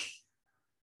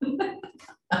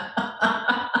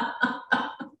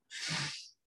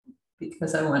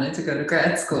 because I wanted to go to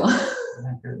grad school.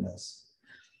 My goodness.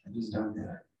 I just don't get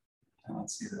it. I don't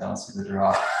see the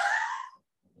draw.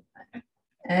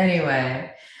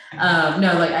 Anyway,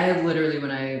 no, like I literally,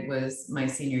 when I was my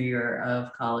senior year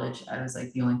of college, I was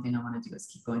like, the only thing I want to do is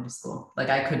keep going to school. Like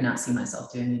I could not see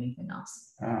myself doing anything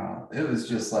else. It was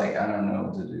just like, I don't know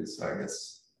what to do. So I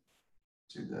guess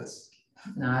do this.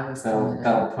 No, I was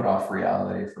that'll put off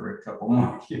reality for a couple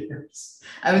more years.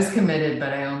 I was committed,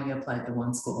 but I only applied to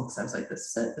one school because I was like, this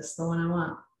is it. This is the one I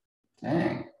want.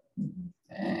 Dang.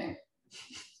 Dang.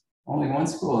 Only one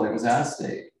school, and it was out of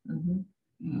state.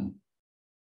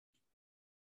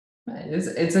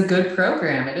 It's a good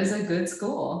program. It is a good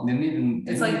school.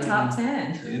 It's like top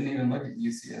 10. They didn't even look at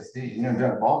UCSD. You know,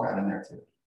 Doug Ball got in there too.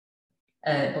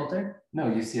 At Boulder? No,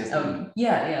 UCSD. Oh,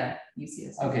 yeah,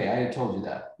 UCSD. Okay, I had told you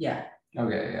that. Yeah.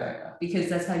 Okay, yeah. Because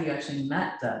that's how you actually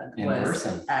met Doug. In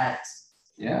person.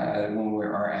 Yeah, when we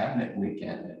were our admit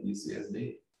weekend at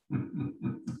UCSD.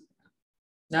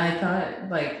 Now I thought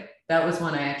like that was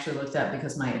one I actually looked at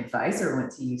because my advisor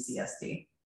went to UCSD.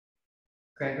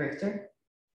 Greg Richter.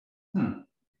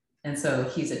 And so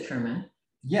he's at Truman.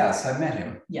 Yes, I met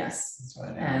him. Yes. That's what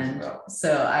I know. And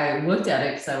so I looked at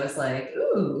it because I was like,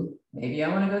 ooh, maybe I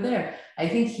want to go there. I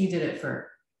think he did it for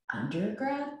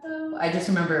undergrad though. I just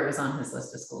remember it was on his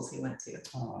list of schools he went to.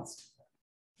 Oh, that's too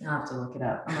I'll have to look it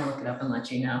up. I'm gonna look it up and let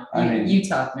you know. You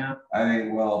talk now. I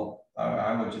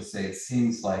would just say it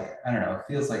seems like, I don't know, it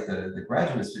feels like the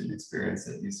graduate student experience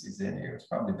at UC San Diego is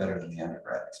probably better than the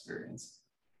undergrad experience.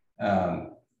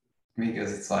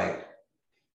 Because it's like,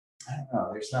 I don't know,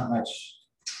 there's not much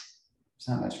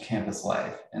campus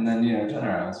life. And then, you know, I don't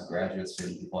know, as a graduate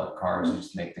student, people have cars and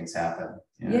just make things happen.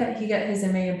 You know? Yeah, he got his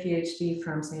MA and PhD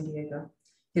from San Diego.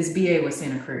 His BA was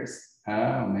Santa Cruz.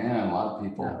 Oh man, a lot of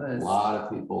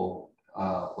people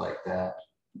like that.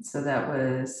 So that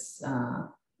was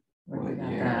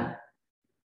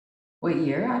What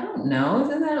year? I don't know.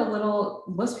 Isn't that a little,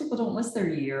 most people don't list their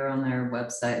year on their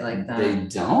website like that. They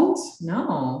don't?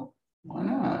 No. Why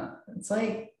not? It's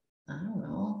like, I don't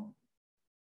know.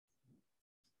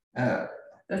 Uh,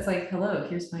 That's like, hello,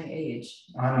 here's my age.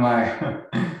 On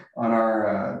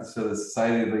our so the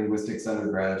Society of Linguistics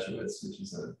Undergraduates, which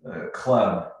is a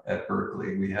club at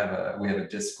Berkeley, we have a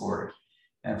Discord,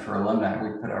 and for alumni,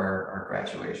 we put our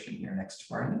graduation year next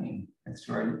to our name, next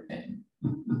to our name.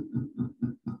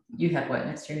 You have what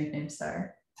next to your nickname,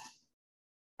 sir?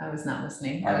 I was not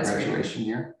listening. Our graduation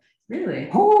year. Really?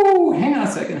 Oh, hang on a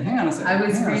second. I was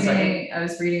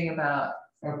reading about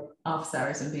office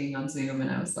hours and being on Zoom,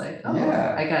 and I was like, oh,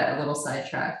 yeah. I got a little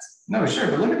sidetracked. No, sure,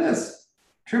 but look at this.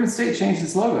 Truman State changed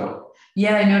its logo.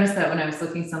 Yeah, I noticed that when I was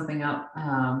looking something up.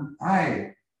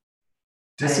 I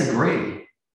disagree.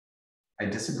 I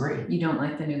disagree. You don't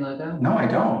like the new logo? No, I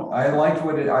don't. I liked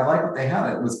what they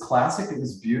had. It was classic. It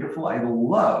was beautiful. I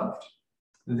loved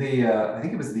I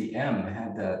think it was the M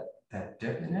had that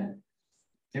dip in it.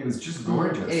 It was just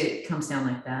gorgeous. It comes down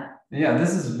like that. Yeah,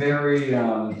 this is very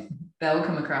that will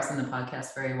come across in the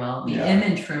podcast very well. The M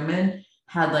in Truman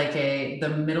had like the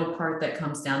middle part that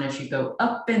comes down as you go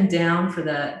up and down for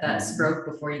that stroke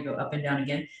before you go up and down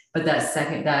again. But that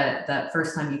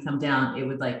first time you come down, it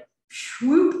would like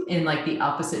swoop in like the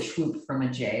opposite swoop from a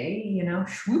J, you know,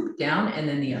 swoop down, and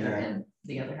then the other end,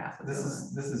 the other half of this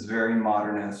is very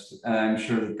modernist, and I'm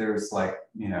sure that there's like,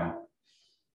 you know,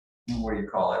 what do you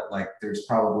call it? Like there's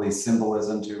probably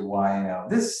symbolism to why, you know,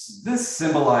 this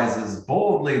symbolizes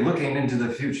boldly looking into the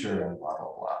future and blah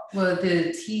blah blah. Well,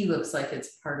 the T looks like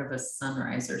it's part of a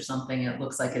sunrise or something. It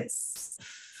looks like it's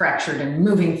fractured and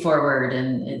moving forward,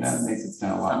 and that makes it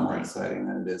sound a lot more exciting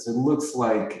than it is. It looks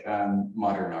like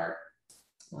modern art.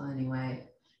 Well, anyway,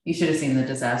 you should have seen the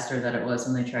disaster that it was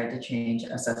when they tried to change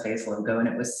SFA's logo, and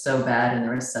it was so bad, and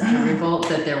there was such a revolt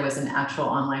that there was an actual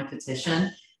online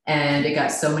petition, and it got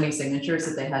so many signatures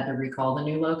that they had to recall the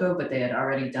new logo, but they had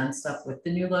already done stuff with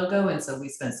the new logo, and so we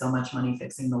spent so much money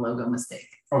fixing the logo mistake.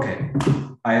 Okay,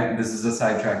 this is a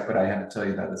sidetrack, but I have to tell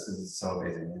you that this is so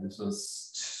amazing. This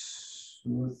was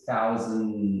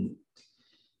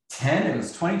 2010. It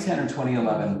was 2010 or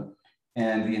 2011.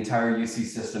 And the entire UC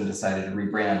system decided to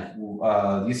rebrand.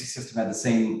 UC system had the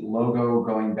same logo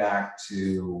going back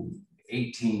to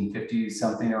 1850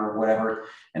 something or whatever.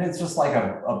 And it's just like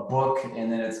a book,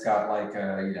 and then it's got like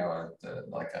a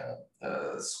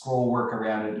scroll work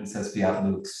around it, and says Fiat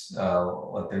Lux,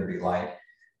 let there be light.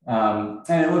 And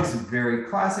it looks very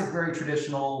classic, very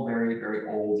traditional, very, very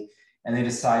old. And they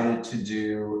decided to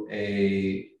do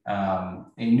a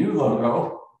new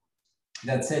logo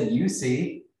that said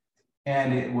UC.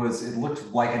 And it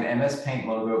looked like an MS Paint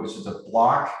logo. It was just a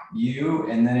block U,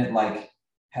 and then it like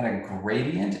had a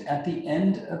gradient at the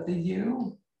end of the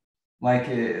U, like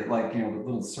like you know, with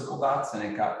little circle dots, and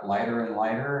it got lighter and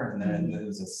lighter, and then there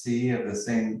was a C of the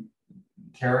same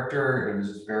character. It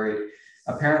was just very.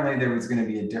 Apparently, there was going to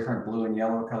be a different blue and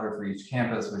yellow color for each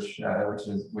campus, which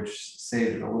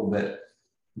saved it a little bit.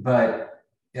 But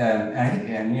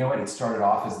and you know what? It started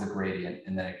off as the gradient,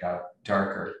 and then it got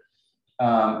darker.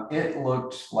 It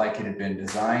looked like it had been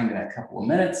designed in a couple of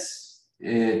minutes.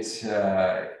 It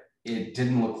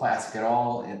didn't look classic at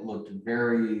all. It looked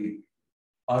very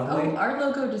ugly. Oh, our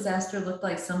logo disaster looked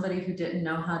like somebody who didn't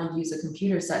know how to use a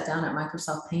computer sat down at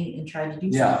Microsoft Paint and tried to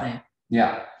do something.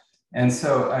 Yeah. And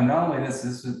so not only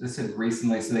this had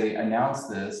recently, so they announced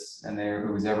this, and it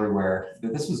was everywhere.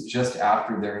 But this was just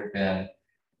after there had been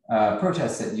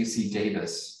protests at UC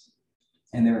Davis.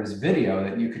 And there is video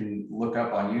that you can look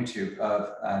up on YouTube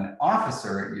of an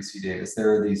officer at UC Davis.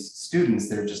 There are these students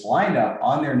that are just lined up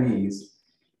on their knees,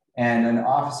 and an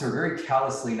officer very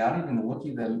callously, not even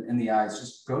looking them in the eyes,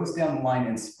 just goes down the line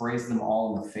and sprays them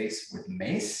all in the face with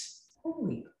mace.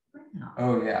 Holy crap.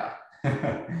 Oh yeah.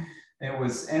 It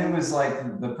was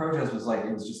like, the protest was like,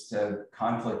 it was just a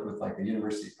conflict with like a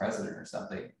university president or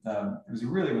something. It was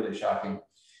really, really shocking.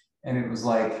 And it was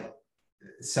like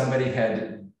somebody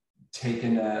had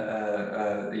taken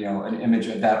an image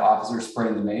of that officer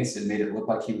spraying the mace and made it look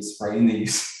like he was spraying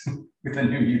these with a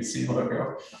new UC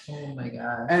logo. Oh my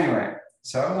God. Anyway,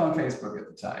 so I was on Facebook at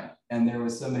the time, and there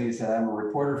was somebody who said, I'm a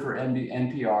reporter for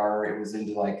NPR. It was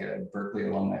into like a Berkeley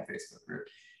alumni Facebook group.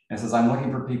 And it says, I'm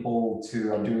looking for people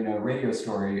I'm doing a radio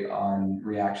story on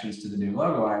reactions to the new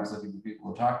logo. And I was looking for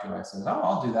people to talk to. I said, oh,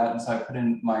 I'll do that. And so I put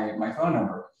in my phone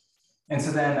number. And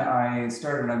so then I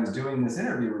was doing this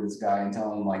interview with this guy and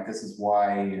telling him like, this is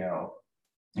why,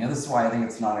 this is why I think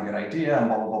it's not a good idea, and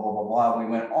blah, blah, blah, blah, blah, blah. We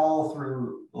went all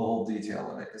through the whole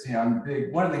detail of it. Because,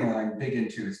 one of the things that I'm big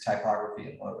into is typography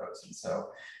and logos. And so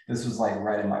this was like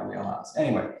right in my wheelhouse.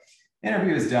 Anyway,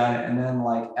 interview is done. And then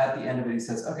like at the end of it, he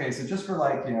says, okay, so just for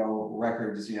like,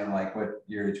 records, like what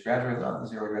year did you graduate? Oh,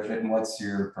 this year I graduated. And what's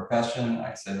your profession?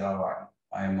 I said, oh,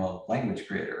 I'm a language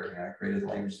creator. I created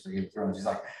languages for Game of Thrones. He's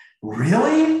like,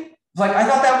 really? Like, I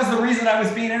thought that was the reason I was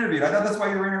being interviewed. I thought that's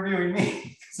why you were interviewing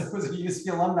me, because I was a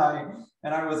UC alumni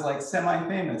and I was like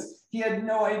semi-famous. He had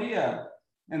no idea.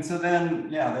 And so then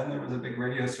there was a big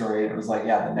radio story. And it was like,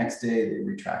 the next day they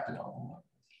retracted all of them.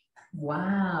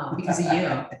 Wow, because of you.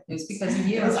 It was because of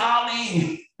you. It was all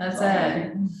me. That's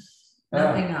it.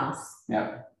 Nothing else.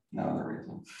 Yeah, no other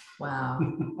reason. Wow.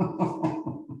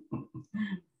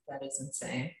 That is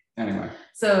insane. Anyway.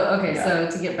 So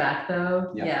to get back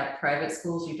though, private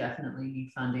schools, you definitely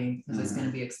need funding because it's going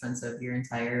to be expensive your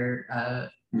entire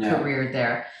career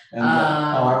there. And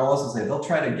I will also say they'll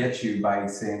try to get you by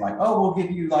saying like, oh, we'll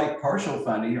give you like partial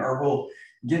funding, or we'll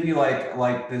give you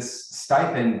like this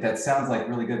stipend that sounds like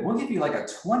really good. We'll give you like a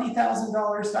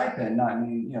 $20,000 stipend, not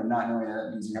knowing that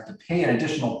means you have to pay an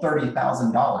additional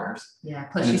 $30,000. Yeah,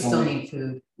 plus you still need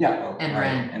food. Yeah, and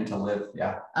rent and to live.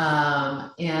 Yeah.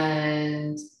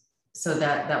 And so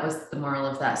that was the moral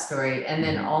of that story. And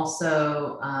then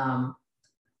also,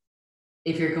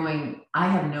 if you're going, I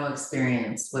have no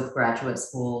experience with graduate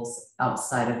schools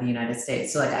outside of the United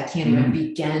States. So like, I can't even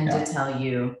begin to tell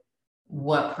you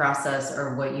what process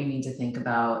or what you need to think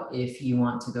about if you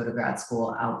want to go to grad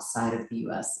school outside of the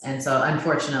US. And so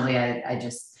unfortunately, I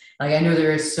just, like, I know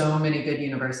there are so many good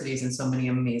universities and so many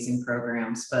amazing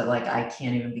programs, but like, I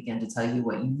can't even begin to tell you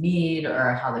what you need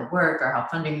or how they work or how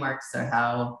funding works or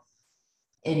how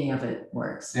any of it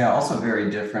works. Yeah, also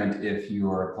very different if you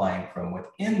are applying from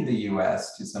within the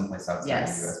US to someplace outside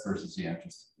the US versus,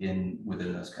 just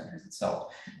within those countries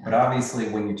itself. Yeah. But obviously,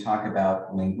 when you talk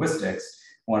about linguistics,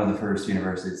 one of the first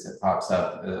universities that pops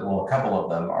up, a couple of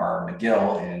them are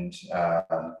McGill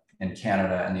in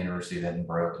Canada and the University of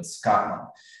Edinburgh in Scotland.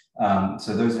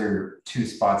 So those are two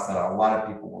spots that a lot of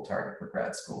people will target for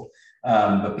grad school.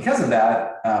 But because of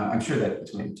that, I'm sure that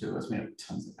between the two of us, we have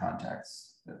tons of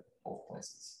contacts at both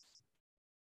places.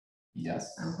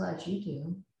 Yes. I'm glad you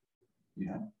do.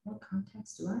 Yeah. What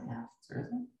contacts do I have?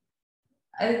 Seriously?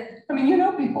 I mean, you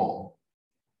know people.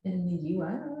 In the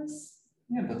US?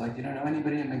 Yeah, but like, you don't know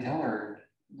anybody at McGill or?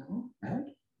 No.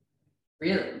 Really?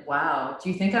 Really? Wow. Do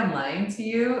you think I'm lying to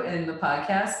you in the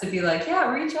podcast to be like,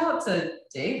 yeah, reach out to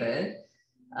David?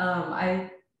 No, I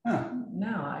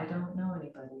don't know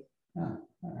anybody. Oh,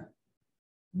 all right.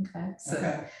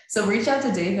 Okay. So reach out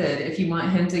to David if you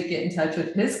want him to get in touch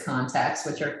with his contacts,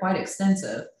 which are quite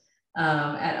extensive,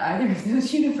 at either of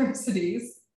those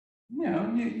universities. You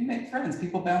make friends.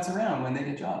 People bounce around when they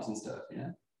get jobs and stuff,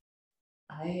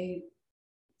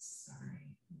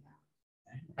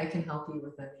 I can help you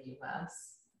within the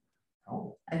US.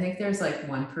 Oh. I think there's like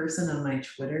one person on my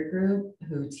Twitter group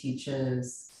who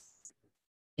teaches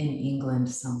in England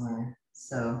somewhere.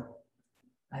 So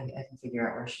I can figure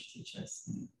out where she teaches.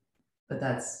 But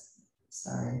that's,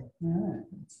 sorry. All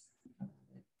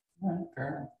right,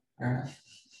 fair enough.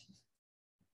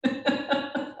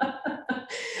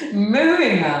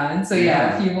 Moving on. So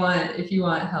yeah, if you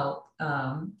want help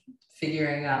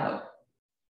figuring out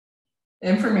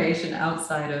information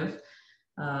outside of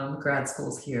grad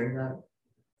schools here, that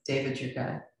David's your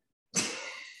guy.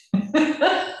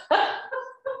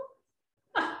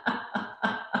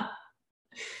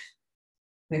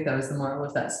 I think that was the moral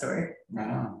of that story. Right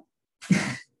on.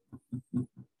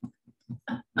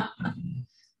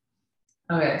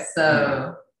 Okay,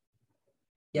 so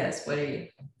yes, what are you?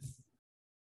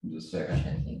 Just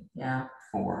checking. Yeah.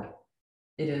 4.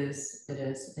 It is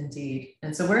indeed.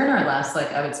 And so we're in our last,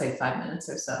 like, I would say 5 minutes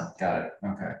or so. Got it.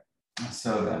 Okay.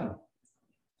 So then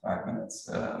 5 minutes.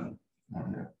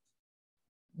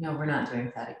 No, we're not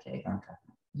doing patty cake. Okay.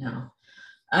 No.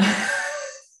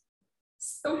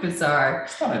 So bizarre.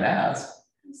 Just thought I'd ask.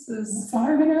 This is That's all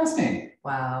I've been asking.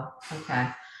 wow. Okay.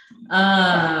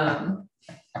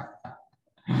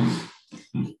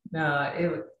 No,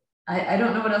 I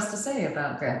don't know what else to say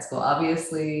about grad school.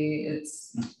 Obviously,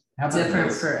 it's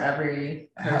different for every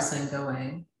person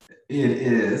going. It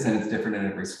is, and it's different in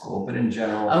every school, but in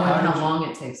general. Oh, and how long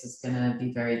it takes is going to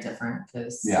be very different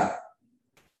because, yeah,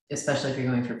 especially if you're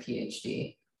going for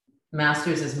PhD.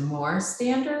 Master's is more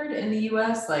standard in the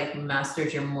US. Like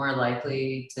master's, you're more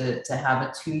likely to have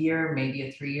a 2-year, maybe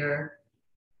a 3-year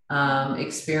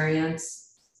experience.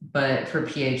 But for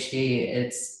PhD,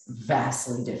 it's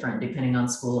vastly different depending on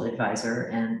school advisor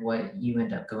and what you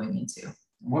end up going into.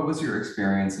 What was your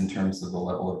experience in terms of the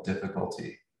level of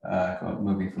difficulty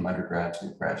moving from undergrad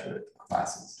to graduate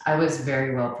classes? I was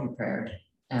very well prepared.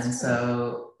 And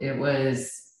so it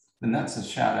was. And that's a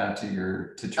shout out to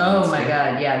your teacher. Oh my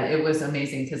God. Yeah, it was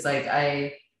amazing. Cause like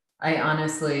I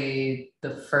honestly,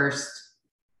 the first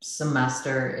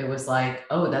semester, it was like,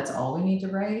 oh, that's all we need to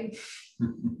write.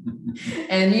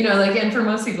 And, you know, like, and for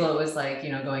most people, it was like,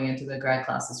 you know, going into the grad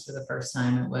classes for the first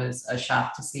time, it was a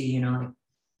shock to see, you know,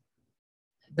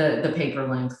 like the paper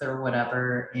length or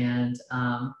whatever. And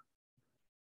I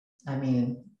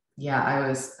mean, yeah, I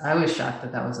was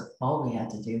shocked that was all we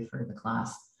had to do for the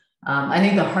class. I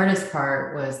think the hardest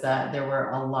part was that there were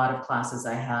a lot of classes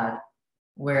I had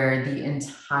where the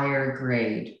entire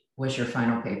grade was your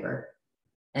final paper,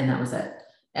 and that was it.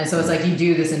 And so it's like you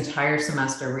do this entire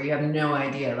semester where you have no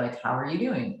idea, like, how are you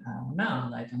doing? I don't know,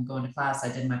 like I'm going to class,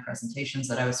 I did my presentations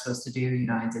that I was supposed to do, you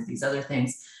know, I did these other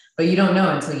things, but you don't know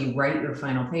until you write your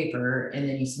final paper and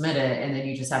then you submit it, and then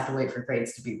you just have to wait for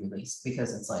grades to be released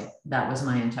because it's like, that was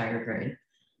my entire grade.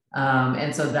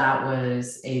 And so that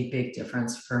was a big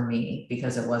difference for me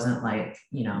because it wasn't like,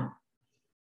 you know,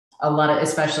 a lot of,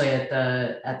 especially at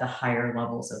the higher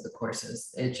levels of the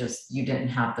courses, it just, you didn't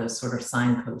have those sort of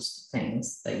signpost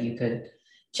things that you could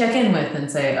check in with and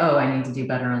say, oh, I need to do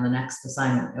better on the next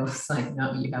assignment. It was like,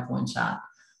 no, you have one shot.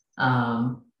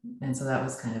 And so that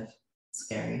was kind of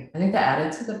scary. I think that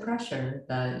added to the pressure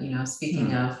that, you know,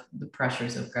 speaking of the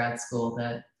pressures of grad school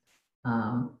that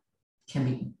can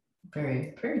be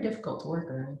very, very difficult to work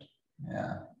around.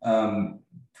 Yeah.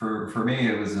 For me,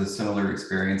 it was a similar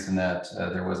experience in that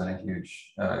there wasn't a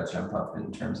huge jump up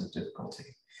in terms of difficulty.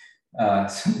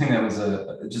 Something that was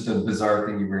just a bizarre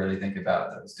thing you rarely think about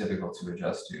that was difficult to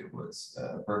adjust to was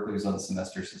Berkeley was on the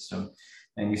semester system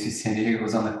and UC San Diego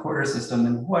was on the quarter system,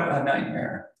 and what a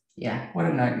nightmare. Yeah. What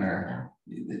a nightmare.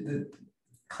 Yeah. The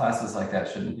classes like that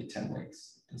shouldn't be 10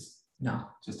 weeks. Just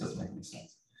doesn't make any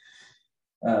sense.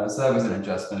 So that was an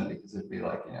adjustment because it'd be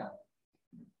like, you know,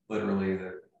 literally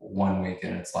the 1 week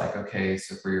and it's like, okay,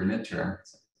 so for your midterm,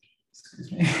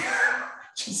 excuse me,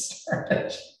 just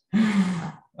started.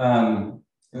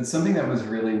 It's something that was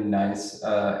really nice.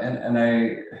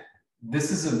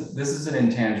 This is an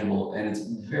intangible, and it's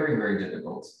very, very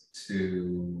difficult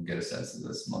to get a sense of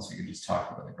this unless you can just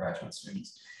talk about the graduate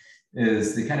students,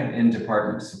 is the kind of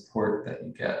in-department support that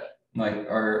you get. Like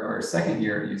our second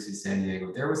year at UC San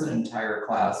Diego, there was an entire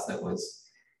class that was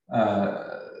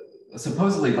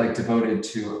supposedly like devoted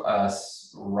to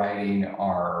us writing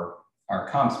our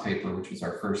comps paper, which was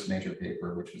our first major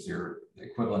paper, which was the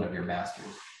equivalent of your master's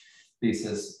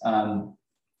thesis.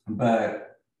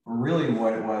 But really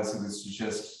what it was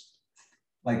just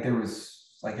like, there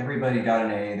was like, everybody got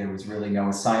an A, there was really no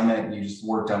assignment. You just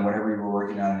worked on whatever you were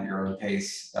working on at your own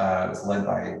pace. It was led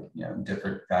by, you know,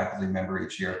 different faculty member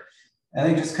each year. And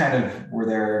they just kind of were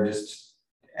there, just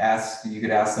you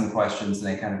could ask them questions and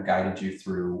they kind of guided you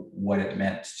through what it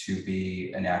meant to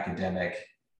be an academic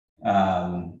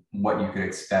what you could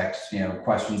expect,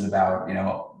 questions about,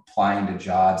 applying to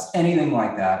jobs, anything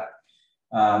like that.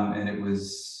 And it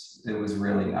was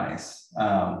really nice.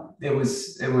 It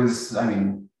was, I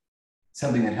mean,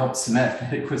 something that helped cement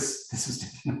that this was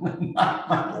definitely not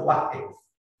my life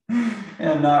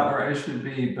and not where I should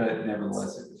be, but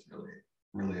nevertheless, it was really,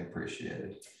 really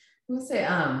appreciated. I would say,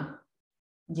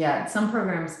 yeah, some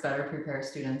programs better prepare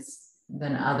students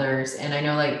than others. And I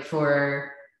know like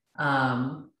for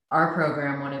our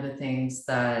program, one of the things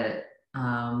that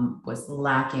was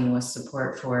lacking was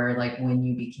support for like when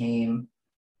you became,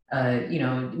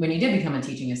 when you did become a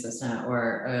teaching assistant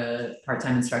or a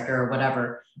part-time instructor or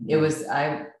whatever, it was,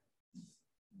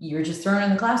 you were just thrown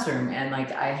in the classroom, and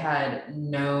like I had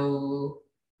no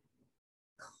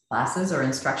classes or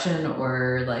instruction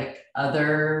or like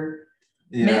other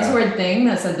mentored thing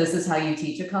that said this is how you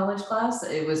teach a college class.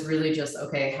 It was really just,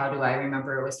 okay, how do I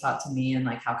remember it was taught to me, and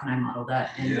like how can I model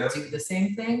that and do the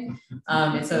same thing?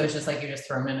 And so it's just like you're just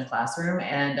thrown in a classroom,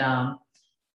 and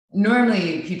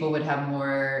normally people would have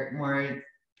more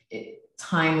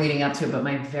time leading up to it, but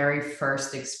my very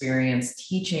first experience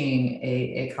teaching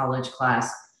a college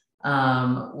class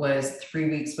was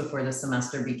 3 weeks before the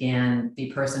semester began.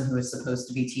 The person who was supposed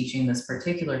to be teaching this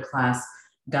particular class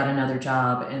got another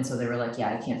job, and so they were like,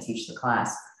 yeah, I can't teach the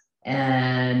class.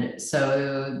 And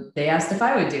so they asked if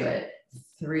I would do it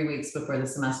 3 weeks before the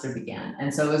semester began.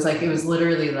 And so it was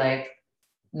literally like,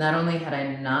 not only had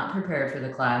I not prepared for the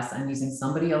class, I'm using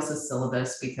somebody else's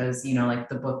syllabus because, like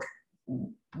the book,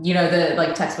 the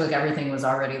like textbook, everything was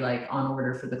already like on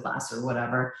order for the class or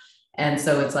whatever. And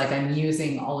so it's like, I'm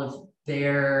using all of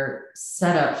their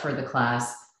setup for the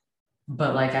class,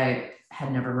 but like I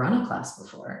had never run a class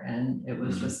before. And it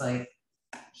was just like,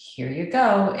 here you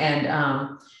go.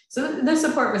 And so the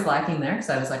support was lacking there, because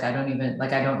I was like, I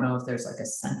don't know if there's like a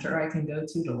center I can go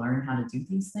to learn how to do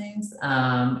these things.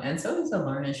 And so it was a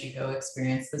learn as you go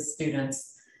experience. The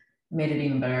students made it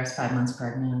even better. I was 5 months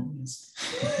pregnant.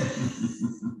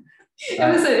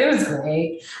 It was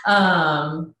great.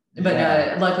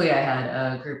 But luckily I had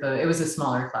a group of, it was a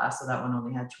smaller class, so that one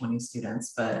only had 20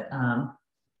 students, but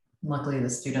luckily the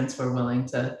students were willing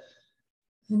to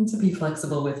be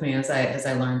flexible with me as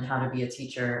I learned how to be a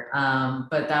teacher.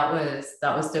 But that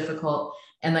was difficult.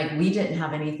 And like, we didn't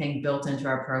have anything built into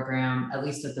our program, at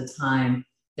least at the time.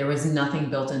 There was nothing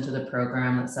built into the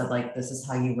program that said like, this is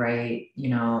how you write,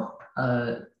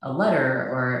 a letter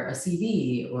or a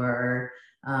CV or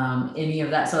any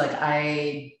of that. So like,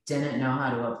 I didn't know how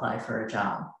to apply for a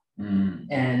job.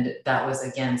 And that was,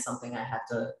 again, something I had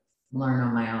to learn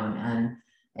on my own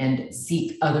and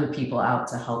seek other people out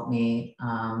to help me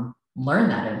learn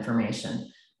that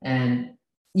information. And,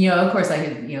 of course I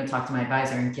could, talk to my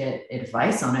advisor and get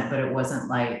advice on it, but it wasn't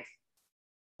like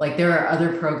there are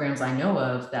other programs I know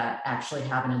of that actually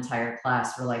have an entire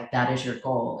class where like, that is your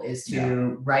goal, is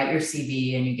to write your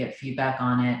CV and you get feedback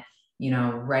on it,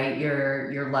 write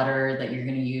your letter that you're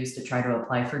going to use to try to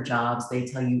apply for jobs. They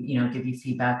tell you, give you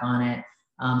feedback on it,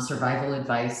 survival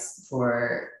advice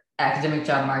for academic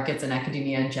job markets and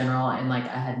academia in general. And like,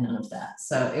 I had none of that.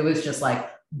 So it was just like,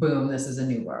 boom, this is a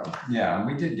new world. Yeah,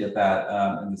 we did get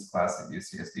that in this class at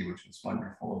UCSD, which was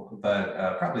wonderful,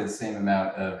 but probably the same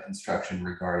amount of instruction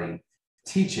regarding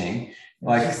teaching.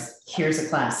 Like, here's a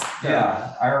class.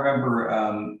 Yeah, I remember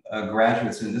a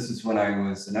graduate student, this is when I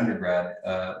was an undergrad,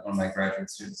 one of my graduate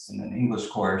students in an English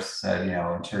course said,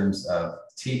 in terms of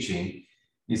teaching,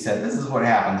 he said, this is what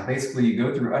happens. Basically, you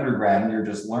go through undergrad and you're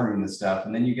just learning this stuff.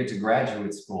 And then you get to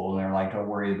graduate school and they're like, don't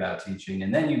worry about teaching.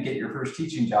 And then you get your first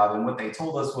teaching job. And what they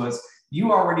told us was,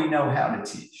 you already know how to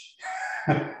teach.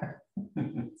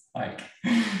 It's like,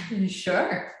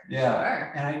 sure. Yeah.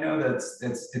 Sure. And I know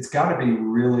it's got to be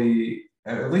really,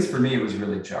 at least for me, it was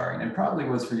really jarring. And probably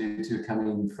was for you too,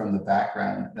 coming from the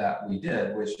background that we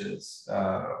did, which is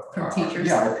from teachers.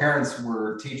 Our parents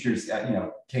were teachers at,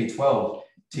 K-12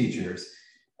 teachers.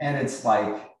 And it's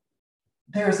like,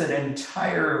 there's an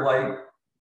entire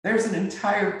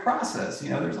process,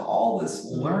 there's all this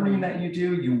learning that you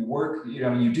do, you work,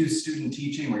 you do student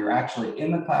teaching where you're actually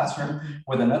in the classroom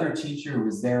with another teacher who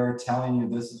is there telling you,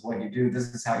 this is what you do,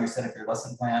 this is how you set up your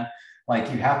lesson plan.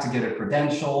 Like, you have to get a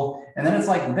credential. And then it's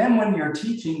like, then when you're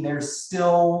teaching, there's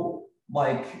still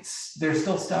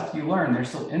stuff you learn. There's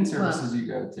still in-services you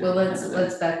go to. Well,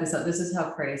 let's back this up. This is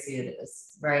how crazy it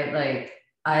is, right? Like,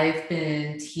 I've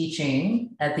been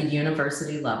teaching at the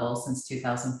university level since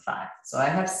 2005. So I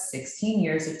have 16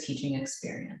 years of teaching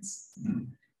experience.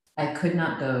 I could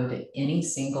not go to any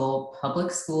single public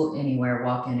school anywhere,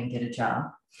 walk in and get a job,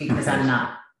 because I'm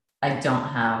not I don't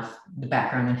have the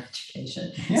background in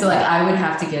education. Yeah. So like I would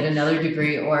have to get another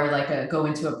degree or like go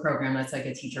into a program that's like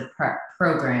a teacher prep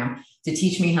program to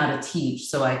teach me how to teach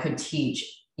so I could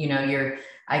teach, you know,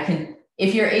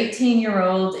 if your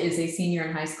 18-year-old is a senior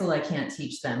in high school, I can't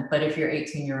teach them. But if your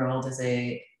 18-year-old is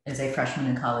a freshman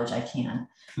in college, I can.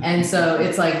 And so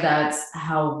it's like, that's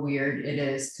how weird it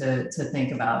is to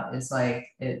think about. It's like,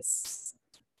 it's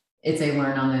a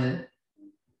learn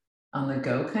on the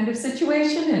go kind of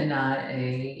situation, and not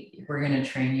we're going to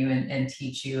train you and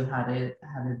teach you how to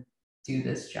do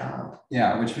this job.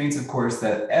 Yeah, which means, of course,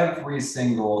 that every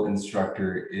single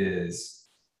instructor is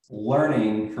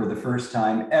learning for the first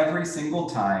time every single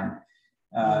time.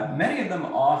 Many of them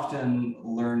often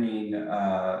learning,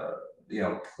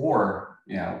 poor,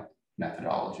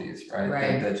 methodologies,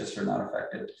 right? That just are not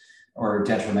effective or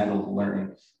detrimental to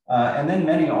learning. And then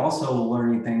many also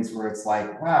learning things where it's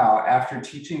like, wow, after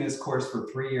teaching this course for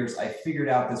 3 years, I figured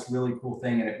out this really cool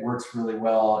thing and it works really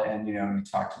well. And, you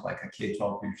talk to like a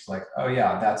K-12 teacher, like, oh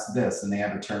yeah, that's this. And they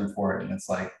have a term for it. And it's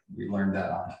like, we learned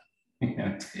that on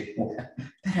day one.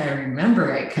 But I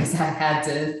remember it because I had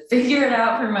to figure it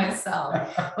out for myself.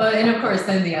 Well, and of course,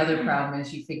 then the other problem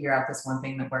is you figure out this one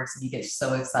thing that works and you get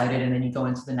so excited, and then you go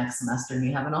into the next semester and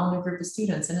you have an all new group of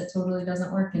students and it totally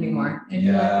doesn't work anymore. And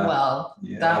you're like, well,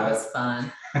 that was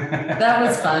fun. That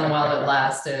was fun while it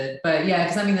lasted. But yeah,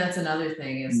 because I mean, that's another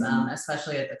thing is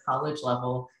especially at the college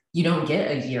level, you don't get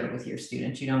a year with your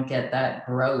students. You don't get that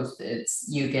growth.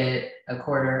 You get a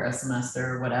quarter, a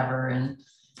semester, whatever. And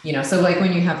so like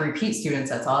when you have repeat students,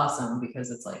 that's awesome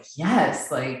because it's like, yes,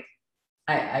 like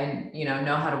I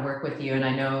know how to work with you, and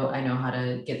I know how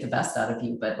to get the best out of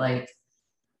you. But like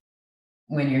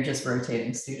when you're just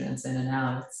rotating students in and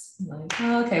out, it's like,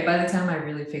 oh, okay, by the time I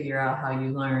really figure out how you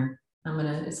learn,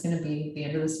 it's gonna be the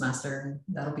end of the semester and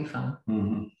that'll be fun.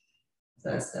 Mm-hmm.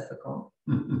 So it's difficult.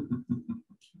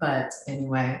 But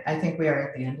anyway, I think we are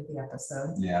at the end of the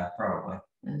episode. Yeah, probably.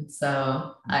 And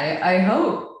so I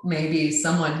hope maybe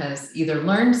someone has either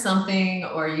learned something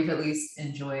or you've at least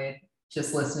enjoyed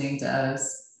just listening to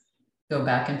us go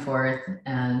back and forth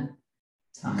and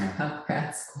talk about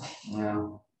grad school. Yeah,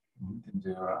 we can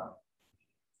do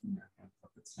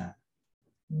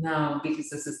No, because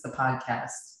this is the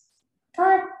podcast.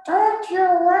 Don't you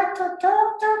want to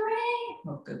talk to me?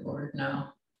 Oh, good Lord, no.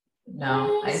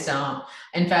 No, I don't.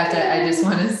 In fact, I just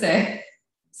want to say,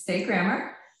 stay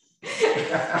grammar.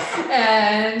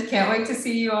 And can't wait to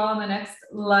see you all in the next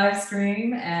live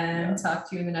stream and talk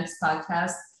to you in the next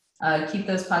podcast. Keep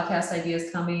those podcast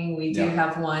ideas coming. We do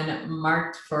have one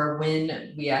marked for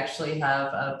when we actually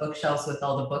have bookshelves with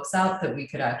all the books out that we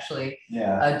could actually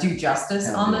do justice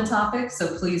on the topic.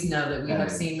 So please know that we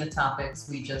have seen the topics.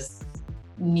 We just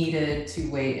needed to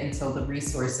wait until the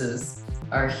resources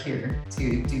are here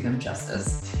to do them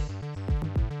justice.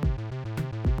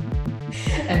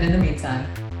 And in the meantime,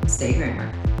 stay grammar.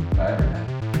 Bye,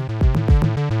 everyone.